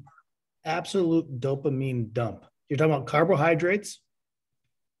dopamine, absolute dopamine dump. You're talking about carbohydrates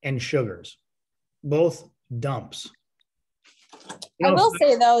and sugars, both dumps. I will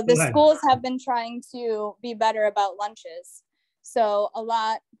say though, the schools have been trying to be better about lunches. So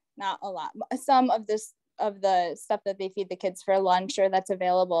some of the stuff that they feed the kids for lunch or that's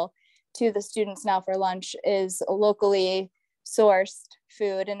available to the students now for lunch is locally sourced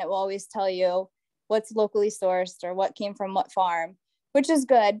food. And it will always tell you what's locally sourced or what came from what farm, which is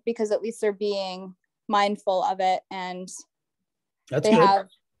good because at least they're being mindful of it. And they have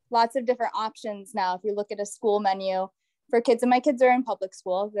lots of different options now. If you look at a school menu for kids, and my kids are in public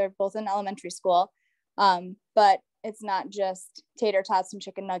school, they're both in elementary school, but it's not just tater tots and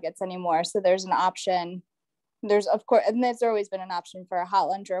chicken nuggets anymore. So there's an option. There's, of course, and there's always been an option for a hot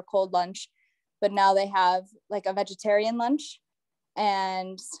lunch or a cold lunch, but now they have like a vegetarian lunch,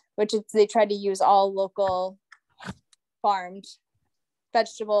 and they try to use all local farmed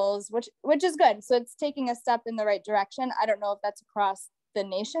vegetables, which is good. So it's taking a step in the right direction. I don't know if that's across the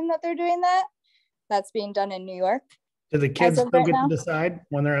nation that they're doing that. That's being done in New York. Do the kids still get to decide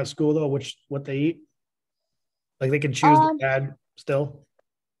when they're at school though, what they eat? Like they can choose the dad still?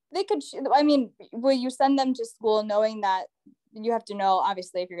 They could, I mean, will you send them to school knowing that you have to know,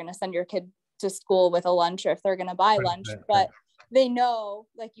 obviously, if you're going to send your kid to school with a lunch or if they're going to buy lunch, but they know,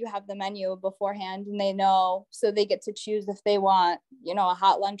 like, you have the menu beforehand and they know, so they get to choose if they want, a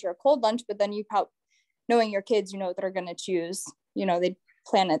hot lunch or a cold lunch, but then knowing your kids, what they're going to choose, they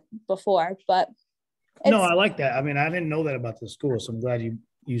plan it before, but. No, I like that. I mean, I didn't know that about the school, so I'm glad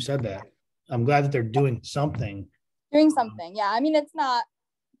you said that. I'm glad that they're doing something. Yeah. I mean, it's not,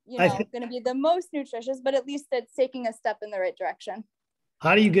 going to be the most nutritious, but at least it's taking a step in the right direction.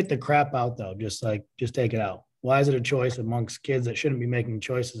 How do you get the crap out though? Just take it out. Why is it a choice amongst kids that shouldn't be making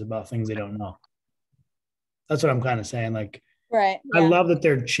choices about things they don't know? That's what I'm kind of saying. Like, right. Yeah. I love that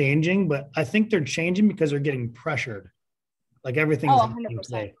they're changing, but I think they're changing because they're getting pressured. Like everything's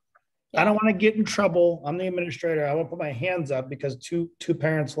 100%. Yeah. I don't want to get in trouble. I'm the administrator. I won't put my hands up because two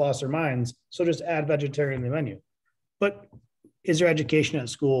parents lost their minds. So just add vegetarian to the menu. But is there education at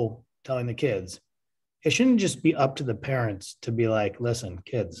school telling the kids? It shouldn't just be up to the parents to be like, listen,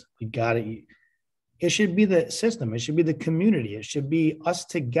 kids, we got to eat. It should be the system. It should be the community. It should be us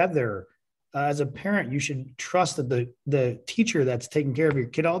together. As a parent, you should trust that the teacher that's taking care of your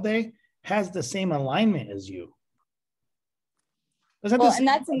kid all day has the same alignment as you. Well, and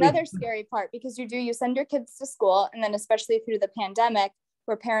that's another scary part because you send your kids to school, and then especially through the pandemic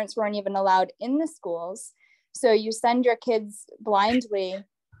where parents weren't even allowed in the schools. So you send your kids blindly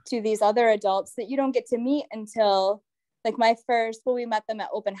to these other adults that you don't get to meet until like we met them at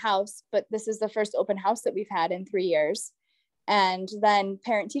open house, but this is the first open house that we've had in 3 years. And then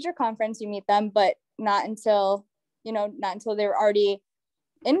parent teacher conference, you meet them, but not until they're already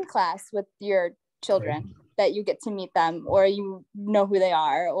in class with your children. Right. That you get to meet them or you know who they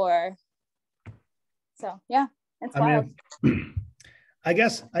are so yeah, it's wild. I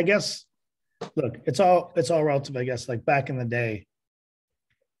guess look, it's all relative. I guess like back in the day,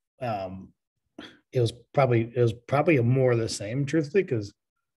 it was probably a more of the same, truthfully, because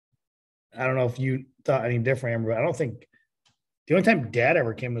I don't know if you thought any different, Amber, but I don't think the only time dad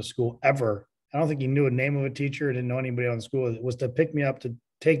ever came to school ever, I don't think he knew a name of a teacher, didn't know anybody on school. It was to pick me up to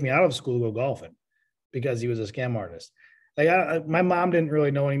take me out of school to go golfing because he was a scam artist. Like my mom didn't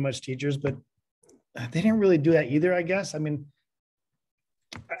really know any much teachers, but they didn't really do that either, I guess. I mean,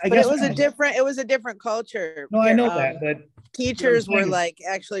 I But guess it was a different culture. no, I know that, but Teachers were saying. like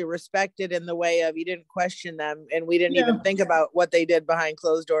actually respected in the way of you didn't question them, and we didn't Yeah. even think about what they did behind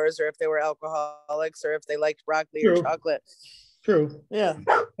closed doors, or if they were alcoholics, or if they liked broccoli True. or chocolate. True. Yeah.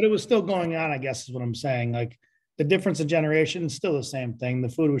 But it was still going on, I guess is what I'm saying. Like the difference in generations, still the same thing. The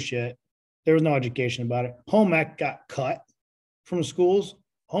food was shit. There was no education about it. Home ec got cut from schools.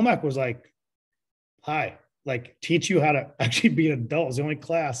 Home ec was like, hi, like teach you how to actually be an adult. It was the only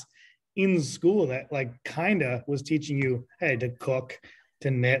class in school that like kind of was teaching you, hey, to cook, to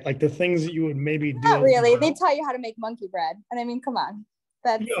knit, like the things that you would maybe do. Not really. They taught you how to make monkey bread. And I mean, come on.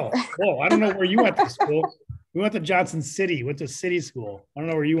 That's Whoa, I don't know where you went to school. We went to Johnson City, went to city school. I don't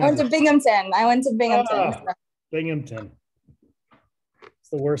know where you I went. went to Binghamton. I went to Binghamton. Oh, Binghamton. It's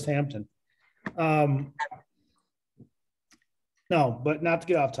the worst Hampton. No, but not to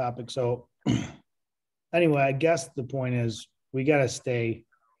get off topic. So anyway, I guess the point is we got to stay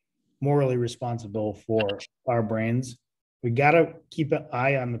morally responsible for our brains. We got to keep an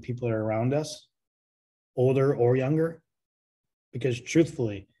eye on the people that are around us, older or younger, because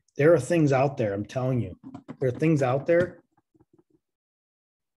truthfully, there are things out there. I'm telling you, there are things out there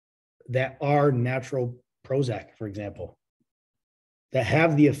that are natural Prozac, for example, that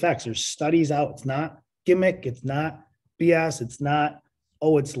have the effects. There's studies out. It's not gimmick. It's not BS. It's not,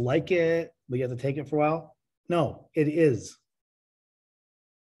 oh, it's like it, but you have to take it for a while. No, it is.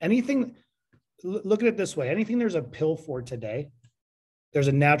 Anything, look at it this way. Anything there's a pill for today, there's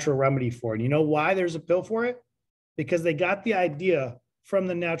a natural remedy for it. And you know why there's a pill for it? Because they got the idea from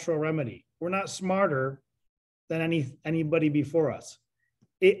the natural remedy. We're not smarter than anybody before us.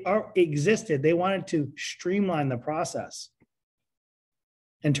 It existed. They wanted to streamline the process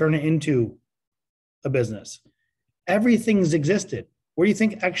and turn it into a business. Everything's existed. Where do you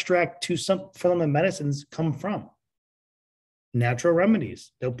think extract to some filament medicines come from? Natural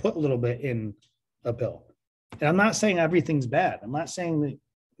remedies. They'll put a little bit in a pill. And I'm not saying everything's bad. I'm not saying that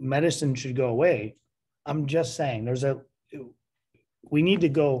medicine should go away. I'm just saying we need to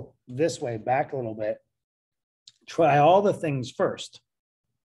go this way, back a little bit. Try all the things first.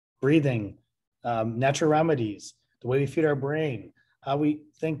 Breathing, natural remedies, the way we feed our brain, how we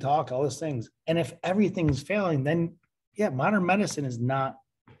think, talk, all those things. And if everything's failing, then yeah, modern medicine is not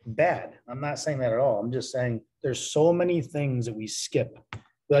bad. I'm not saying that at all. I'm just saying there's so many things that we skip.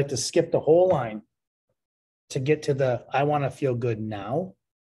 We like to skip the whole line to get to the, I want to feel good now.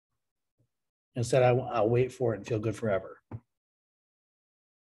 Instead, I'll wait for it and feel good forever.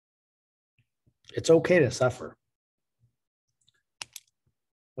 It's okay to suffer.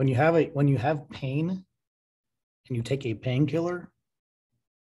 When you have pain and you take a painkiller,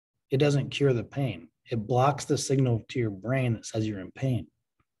 it doesn't cure the pain. It blocks the signal to your brain that says you're in pain.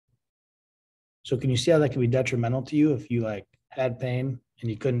 So can you see how that could be detrimental to you if you like had pain and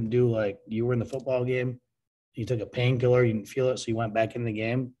you couldn't do, like, you were in the football game, you took a painkiller, you didn't feel it, so you went back in the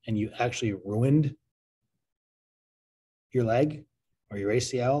game and you actually ruined your leg or your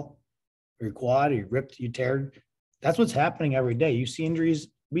ACL or your quad, or you ripped, you teared. That's what's happening every day. You see injuries.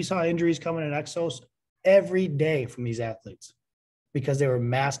 We saw injuries coming in Exos every day from these athletes because they were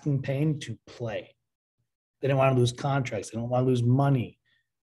masking pain to play. They didn't want to lose contracts. They don't want to lose money.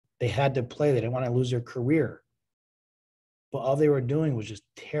 They had to play. They didn't want to lose their career. But all they were doing was just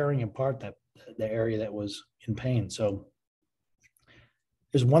tearing apart the area that was in pain. So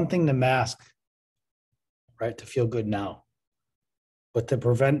there's one thing to mask, right, to feel good now. But to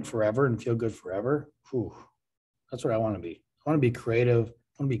prevent forever and feel good forever, whew, that's what I want to be. I want to be creative.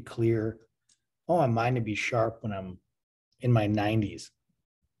 I want to be clear. I want my mind to be sharp when I'm in my 90s,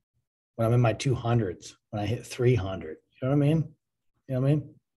 when I'm in my 200s, when I hit 300. You know what I mean? You know what I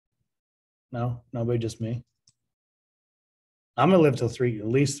mean? No, nobody, just me. I'm gonna live till at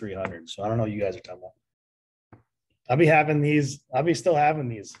least 300. So I don't know what you guys are talking about. I'll be having these. I'll be still having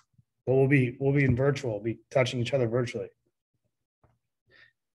these, but we'll be in virtual. We'll be touching each other virtually.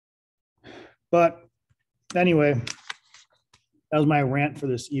 But anyway, that was my rant for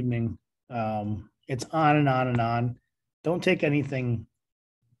this evening. It's on and on and on. Don't take anything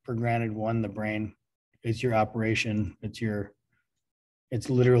for granted. One, the brain, it's your operation. It's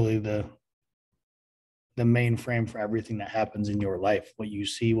literally the mainframe for everything that happens in your life. What you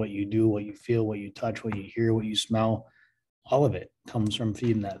see, what you do, what you feel, what you touch, what you hear, what you smell, all of it comes from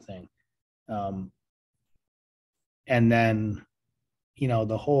feeding that thing. And then,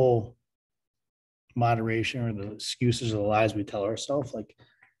 the whole moderation or the excuses or the lies we tell ourselves, like,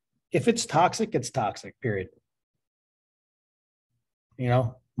 if it's toxic, it's toxic, period.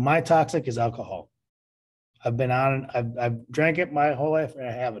 My toxic is alcohol. I've been on, I've drank it my whole life, and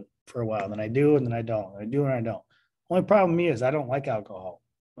I haven't for a while. Then I do, and then I don't. I do, and I don't. Only problem is I don't like alcohol.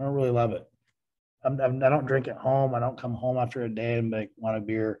 I don't really love it. I don't drink at home. I don't come home after a day and like want a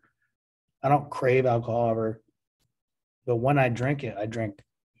beer. I don't crave alcohol ever. But when I drink it, I drink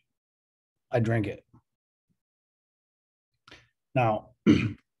it. Now,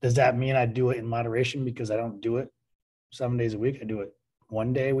 does that mean I do it in moderation because I don't do it 7 days a week? I do it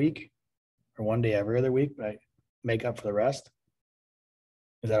 1 day a week or 1 day every other week, but I make up for the rest.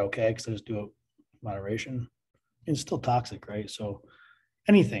 Is that okay? Because I just do it in moderation. It's still toxic, right? So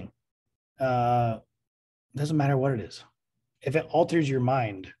anything, doesn't matter what it is. If it alters your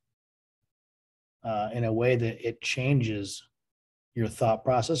mind in a way that it changes your thought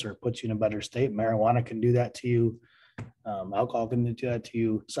process or puts you in a better state, marijuana can do that to you. Alcohol can do that to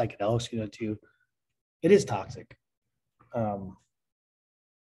you. Psychedelics can do that to you. It is toxic. So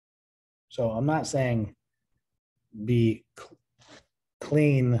I'm not saying be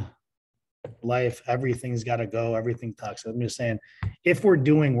clean life, everything's got to go, everything toxic. I'm just saying, if we're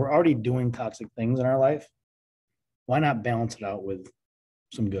already doing toxic things in our life, why not balance it out with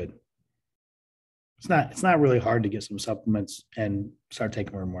some good? It's not really hard to get some supplements and start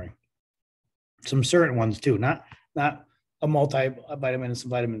taking them every morning. Some certain ones too, not a multivitamin and some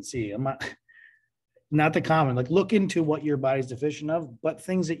vitamin C. I'm not the common, like look into what your body's deficient of, but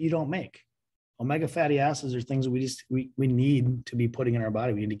things that you don't make. Omega fatty acids are things that we need to be putting in our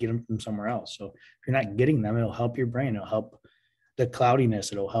body. We need to get them from somewhere else. So if you're not getting them, it'll help your brain. It'll help the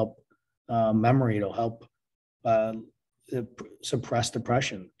cloudiness. It'll help memory. It'll help suppress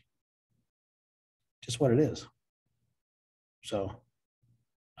depression. Just what it is. So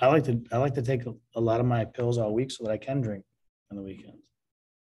I like to take a lot of my pills all week so that I can drink on the weekends.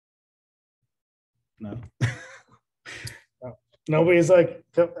 No. Nobody's like,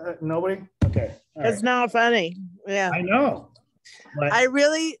 nobody? Okay. It's not funny. Yeah. I know. But I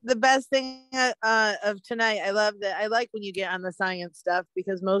really, the best thing of tonight, I love that. I like when you get on the science stuff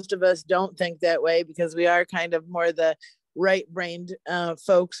because most of us don't think that way because we are kind of more the right-brained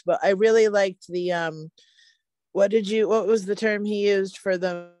folks. But I really liked the, what was the term he used for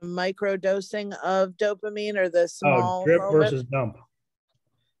the micro dosing of dopamine or the small drip moment? versus dump.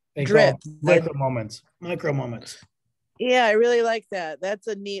 Drip. Micro moments. Yeah, I really like that. That's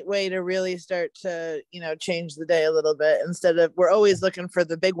a neat way to really start to, change the day a little bit instead of, we're always looking for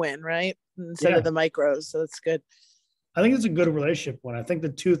the big win, right? Instead of the micros. So it's good. I think it's a good relationship one. I think the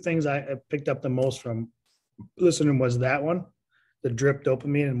two things I picked up the most from listening was that one, the drip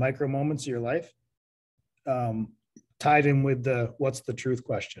dopamine and micro moments of your life, tied in with the what's the truth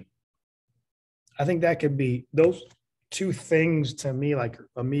question. I think that could be, those two things to me like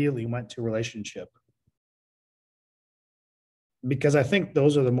immediately went to relationship. Because I think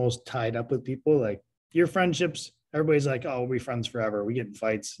those are the most tied up with people. Like your friendships, everybody's like, oh, we'll be friends forever. We get in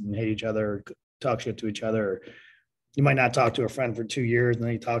fights and hate each other, talk shit to each other. Or you might not talk to a friend for 2 years and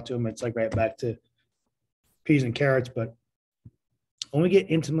then you talk to them. It's like right back to peas and carrots. But when we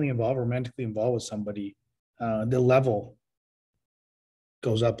get intimately involved, romantically involved with somebody, the level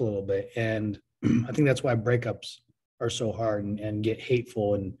goes up a little bit. And I think that's why breakups are so hard and get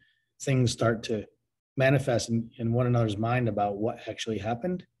hateful and things start to manifest in one another's mind about what actually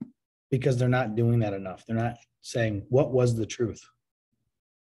happened, because they're not doing that enough. They're not saying what was the truth,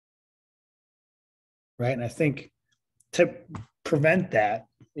 right? And I think to prevent that,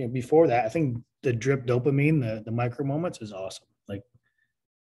 before that, I think the drip dopamine, the micro moments is awesome. Like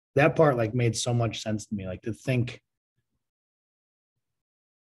that part like made so much sense to me, like to think,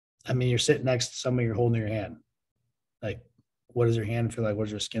 I mean, you're sitting next to somebody, you're holding your hand, like what does your hand feel like? What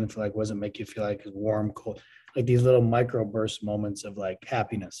does your skin feel like? What does it make you feel like? Is warm, cold? Like these little micro burst moments of like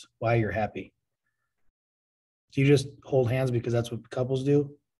happiness, why you're happy. Do you just hold hands because that's what couples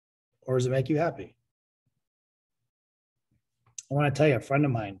do? Or does it make you happy? I want to tell you, a friend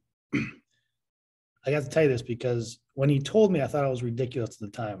of mine, I got to tell you this because when he told me, I thought it was ridiculous at the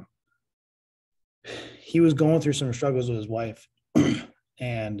time. He was going through some struggles with his wife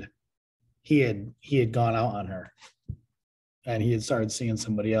and he had gone out on her. And he had started seeing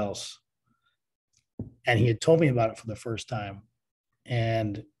somebody else. And he had told me about it for the first time.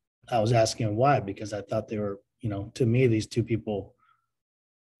 And I was asking him why, because I thought they were, to me, these two people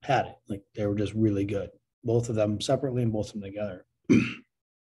had it. Like they were just really good. Both of them separately and both of them together. And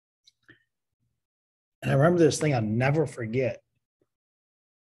I remember this thing I'll never forget.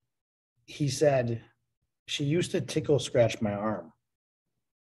 He said, she used to tickle scratch my arm.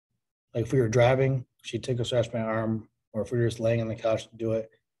 Like if we were driving, she'd tickle scratch my arm. Or if we were just laying on the couch to do it.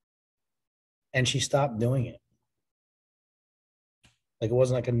 And she stopped doing it. Like it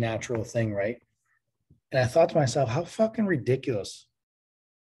wasn't like a natural thing, right? And I thought to myself, how fucking ridiculous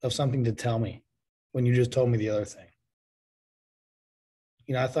of something to tell me when you just told me the other thing.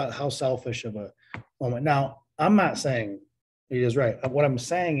 I thought how selfish of a moment. Now, I'm not saying he is right. What I'm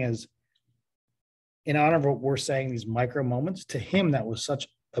saying is, in honor of what we're saying, these micro moments, to him, that was such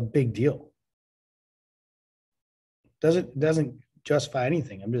a big deal. Doesn't justify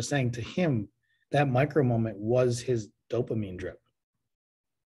anything. I'm just saying to him, that micro moment was his dopamine drip.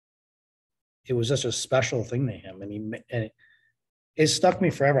 It was such a special thing to him. And it stuck me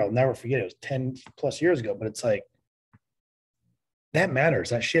forever. I'll never forget it. It was 10 plus years ago, but it's like, that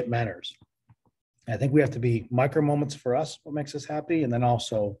matters. That shit matters. I think we have to be micro moments for us, what makes us happy. And then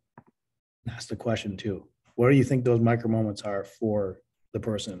also ask the question too, what do you think those micro moments are for the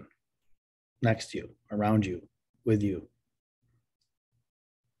person next to you, around you, with you?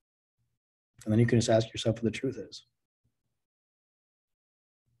 And then you can just ask yourself what the truth is.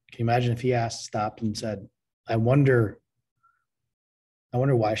 Can you imagine if he stopped and said, I wonder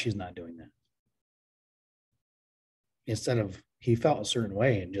why she's not doing that? Instead of, he felt a certain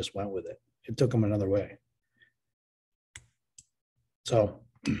way and just went with it. It took him another way. So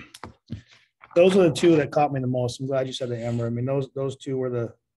those are the two that caught me the most. I'm glad you said that, Amber. I mean, those two were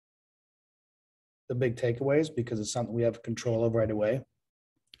the big takeaways because it's something we have control of right away.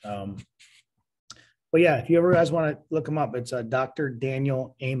 But yeah, if you ever guys want to look him up, it's Dr.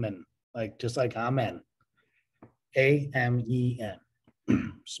 Daniel Amen, just like Amen. Amen.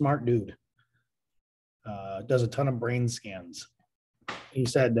 Smart dude. Does a ton of brain scans. He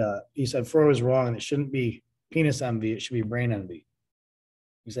said Freud was wrong and it shouldn't be penis envy, it should be brain envy.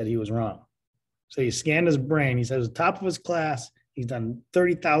 He said he was wrong. So he scanned his brain. He said it was the top of his class. He's done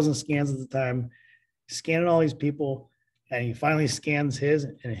 30,000 scans at the time, scanning all these people, and he finally scans his,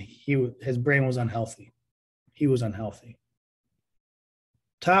 and his brain was unhealthy. He was unhealthy.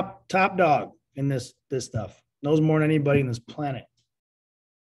 Top dog in this stuff. Knows more than anybody on this planet.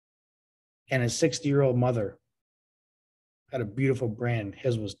 And his 60-year-old mother had a beautiful brain.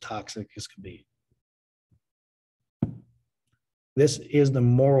 His was toxic as could be. This is the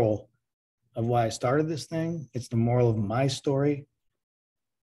moral of why I started this thing. It's the moral of my story.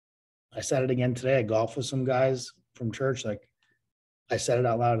 I said it again today. I golfed with some guys from church. I said it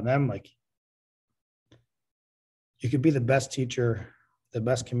out loud to them, you could be the best teacher, the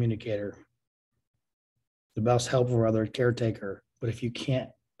best communicator, the best helper, other caretaker, but if you can't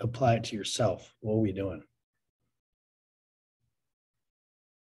apply it to yourself, what are we doing?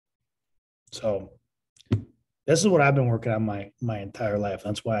 So this is what I've been working on my entire life.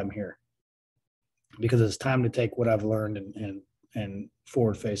 That's why I'm here, because it's time to take what I've learned and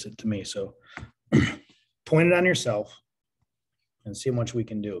forward face it to me. So point it on yourself and see how much we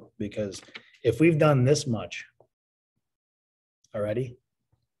can do. Because if we've done this much already,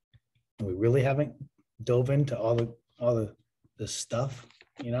 and we really haven't dove into all the stuff,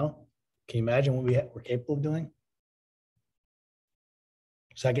 can you imagine what we're capable of doing?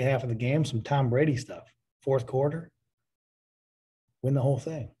 Second half of the game, some Tom Brady stuff. Fourth quarter, win the whole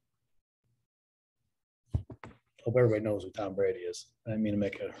thing. Hope everybody knows who Tom Brady is. I didn't mean to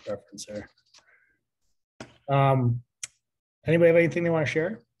make a reference there. Anybody have anything they want to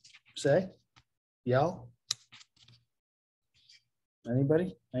share? Say? Yell?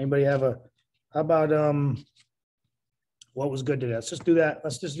 Anybody? Anybody have how about what was good today? Let's just do that.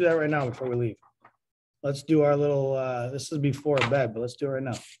 Let's just do that right now before we leave. Let's do our little, this is before bed, but let's do it right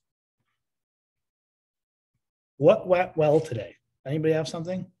now. What went well today? Anybody have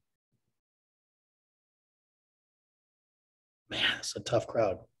something? Man, it's a tough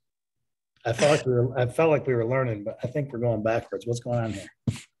crowd. I felt like we were learning, but I think we're going backwards. What's going on here?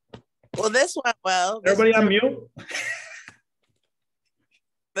 Well, this went well. Everybody on mute?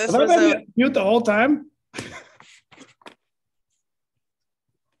 This Have I been mute the whole time?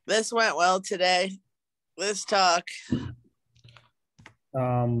 This went well today. Let's talk.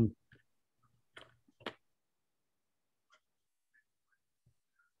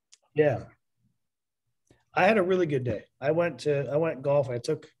 Yeah. I had a really good day. I went golf. I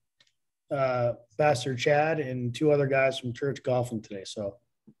took Pastor Chad and two other guys from church golfing today. So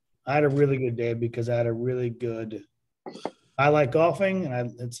I had a really good day because I had a really good, I like golfing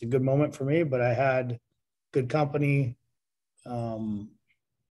and it's a good moment for me, but I had good company. Yeah,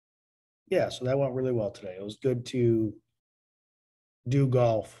 so that went really well today. It was good to do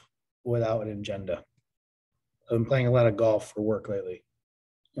golf without an agenda. I've been playing a lot of golf for work lately,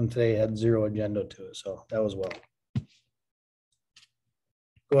 and today had zero agenda to it, so that was well.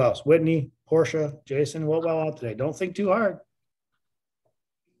 Who else? Whitney, Portia, Jason, what went well today? Don't think too hard.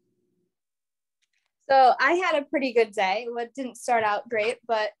 So I had a pretty good day. It didn't start out great,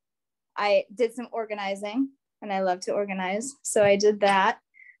 but I did some organizing, and I love to organize, so I did that.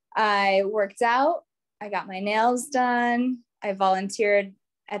 I worked out. I got my nails done. I volunteered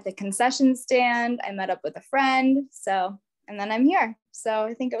at the concession stand. I met up with a friend. So, and then I'm here. So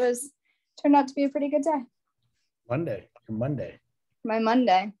I think turned out to be a pretty good day. Monday. Your Monday. My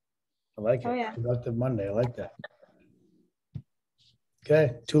Monday. I like it. Oh, yeah. Productive Monday. I like that.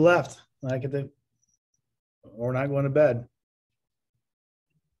 Okay, 2 left. We're not going to bed.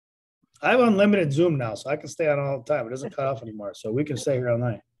 I have unlimited Zoom now, so I can stay on all the time. It doesn't cut off anymore, so we can stay here all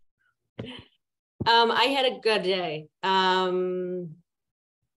night. I had a good day.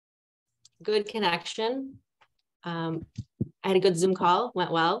 Good connection. I had a good Zoom call,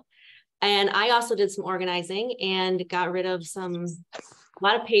 went well. And I also did some organizing and got rid of a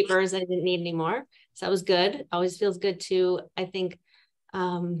lot of papers I didn't need anymore. So that was good. Always feels good to, I think,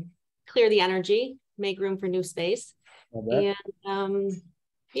 clear the energy, make room for new space. And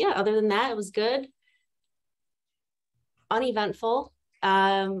yeah, other than that, it was good. Uneventful.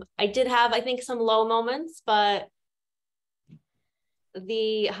 I did have, I think, some low moments, but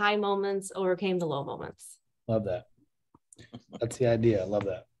the high moments overcame the low moments. Love that. That's the idea. I love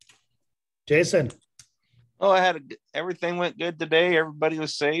that. Jason. Oh, everything went good today. Everybody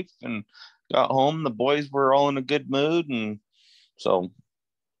was safe and got home. The boys were all in a good mood. And so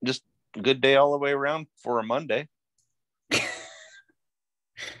just a good day all the way around for a Monday.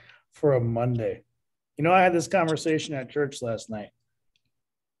 For a Monday. You know, I had this conversation at church last night.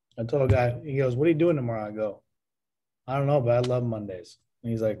 I told a guy, he goes, "What are you doing tomorrow?" I go, "I don't know, but I love Mondays."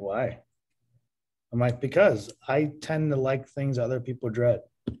 And he's like, "Why?" I'm like, "Because I tend to like things other people dread."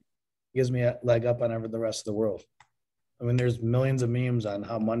 It gives me a leg up on the rest of the world. I mean, there's millions of memes on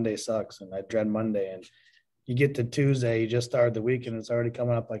how Monday sucks and I dread Monday. And you get to Tuesday, you just started the week and it's already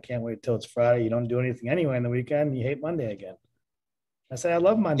coming up. I can't wait till it's Friday. You don't do anything anyway in the weekend. You hate Monday again. I say, I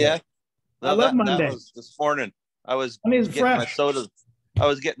love Monday. Yeah. I love Monday. That was this morning. I was Monday's getting fresh. my soda. I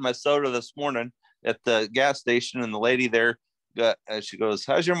was getting my soda this morning at the gas station, and the lady there she goes,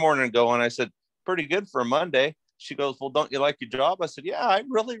 "How's your morning going?" I said, "Pretty good for a Monday." She goes, "Well, don't you like your job?" I said, "Yeah, I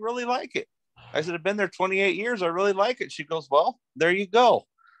really, really like it." I said, "I've been there 28 years. I really like it." She goes, "Well, there you go."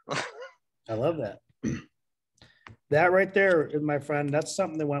 I love that. That right there, my friend, that's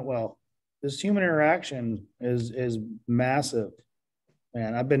something that went well. This human interaction is massive.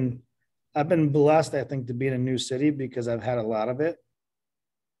 Man, I've been blessed, I think, to be in a new city because I've had a lot of it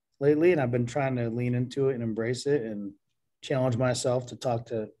lately, and I've been trying to lean into it and embrace it and challenge myself to talk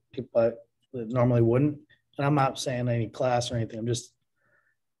to people that normally wouldn't. And I'm not saying any class or anything.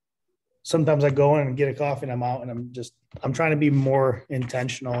 Sometimes I go in and get a coffee and I'm out, and I'm trying to be more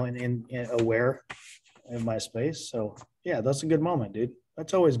intentional and aware of my space. So yeah, that's a good moment, dude.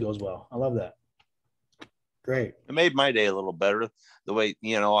 That's always goes well. I love that. Great. It made my day a little better. The way,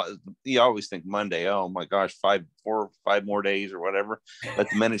 you always think Monday, oh my gosh, 5 more days or whatever.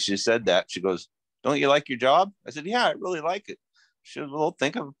 But the minute she said that, she goes, "Don't you like your job?" I said, "Yeah, I really like it." She goes, "Well,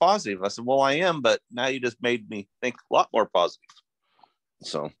 think of it positive." I said, "Well, I am, but now you just made me think a lot more positive."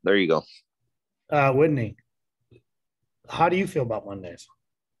 So there you go. Whitney, how do you feel about Mondays?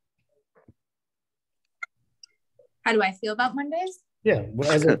 How do I feel about Mondays? Yeah,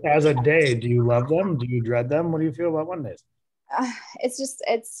 as a day, do you love them? Do you dread them? What do you feel about Mondays?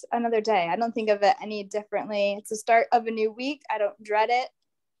 It's another day. I don't think of it any differently. It's the start of a new week. I don't dread it.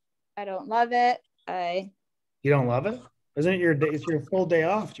 I don't love it. You don't love it? Isn't it your day? It's your full day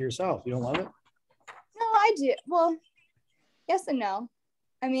off to yourself. You don't love it? No, I do. Well, yes and no.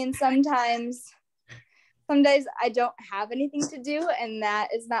 I mean, some days I don't have anything to do, and that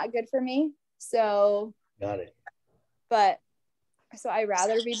is not good for me. So got it. But so I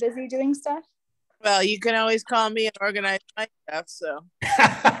rather be busy doing stuff. Well, you can always call me and organize my stuff. So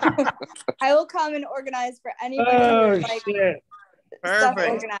I will come and organize for anybody who's like stuff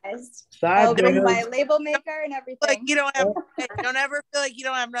organized. I'll bring my label maker and everything. Like don't ever feel like you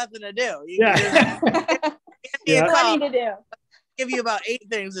don't have nothing to do. Plenty to do. Give you about 8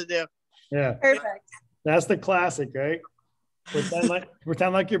 things to do. Yeah. Perfect. That's the classic, right? Pretend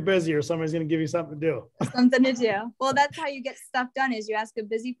like you're busy or somebody's going to give you something to do. Something to do. Well, that's how you get stuff done is you ask a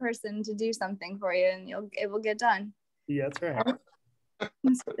busy person to do something for you and it will get done. Yeah, that's right.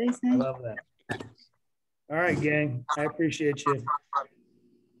 That's what they say. I love that. All right, gang. I appreciate you.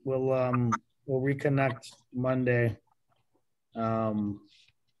 We'll reconnect Monday.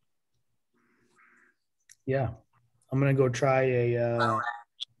 Yeah. I'm going to go try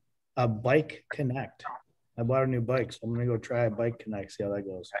a bike connect. I bought a new bike, so I'm going to go try a bike connect, see how that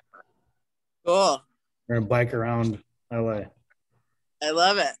goes. Cool. We're going to bike around LA. I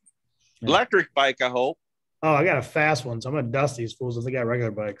love it. Yeah. Electric bike, I hope. Oh, I got a fast one, so I'm going to dust these fools if they got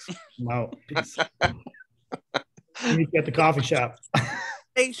regular bikes. I'm out. Peace. Meet you at the coffee shop.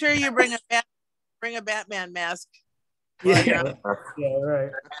 Make sure you bring a Batman mask. Yeah, yeah,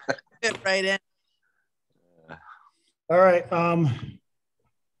 right. Fit right in. All right.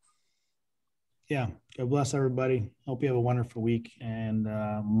 Yeah. God bless everybody. Hope you have a wonderful week. And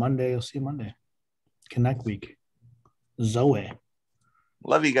Monday, I'll see you Monday. Connect week. Zoe.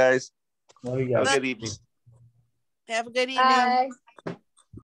 Love you guys. Love you Have guys. a good evening. Have a good evening. Bye.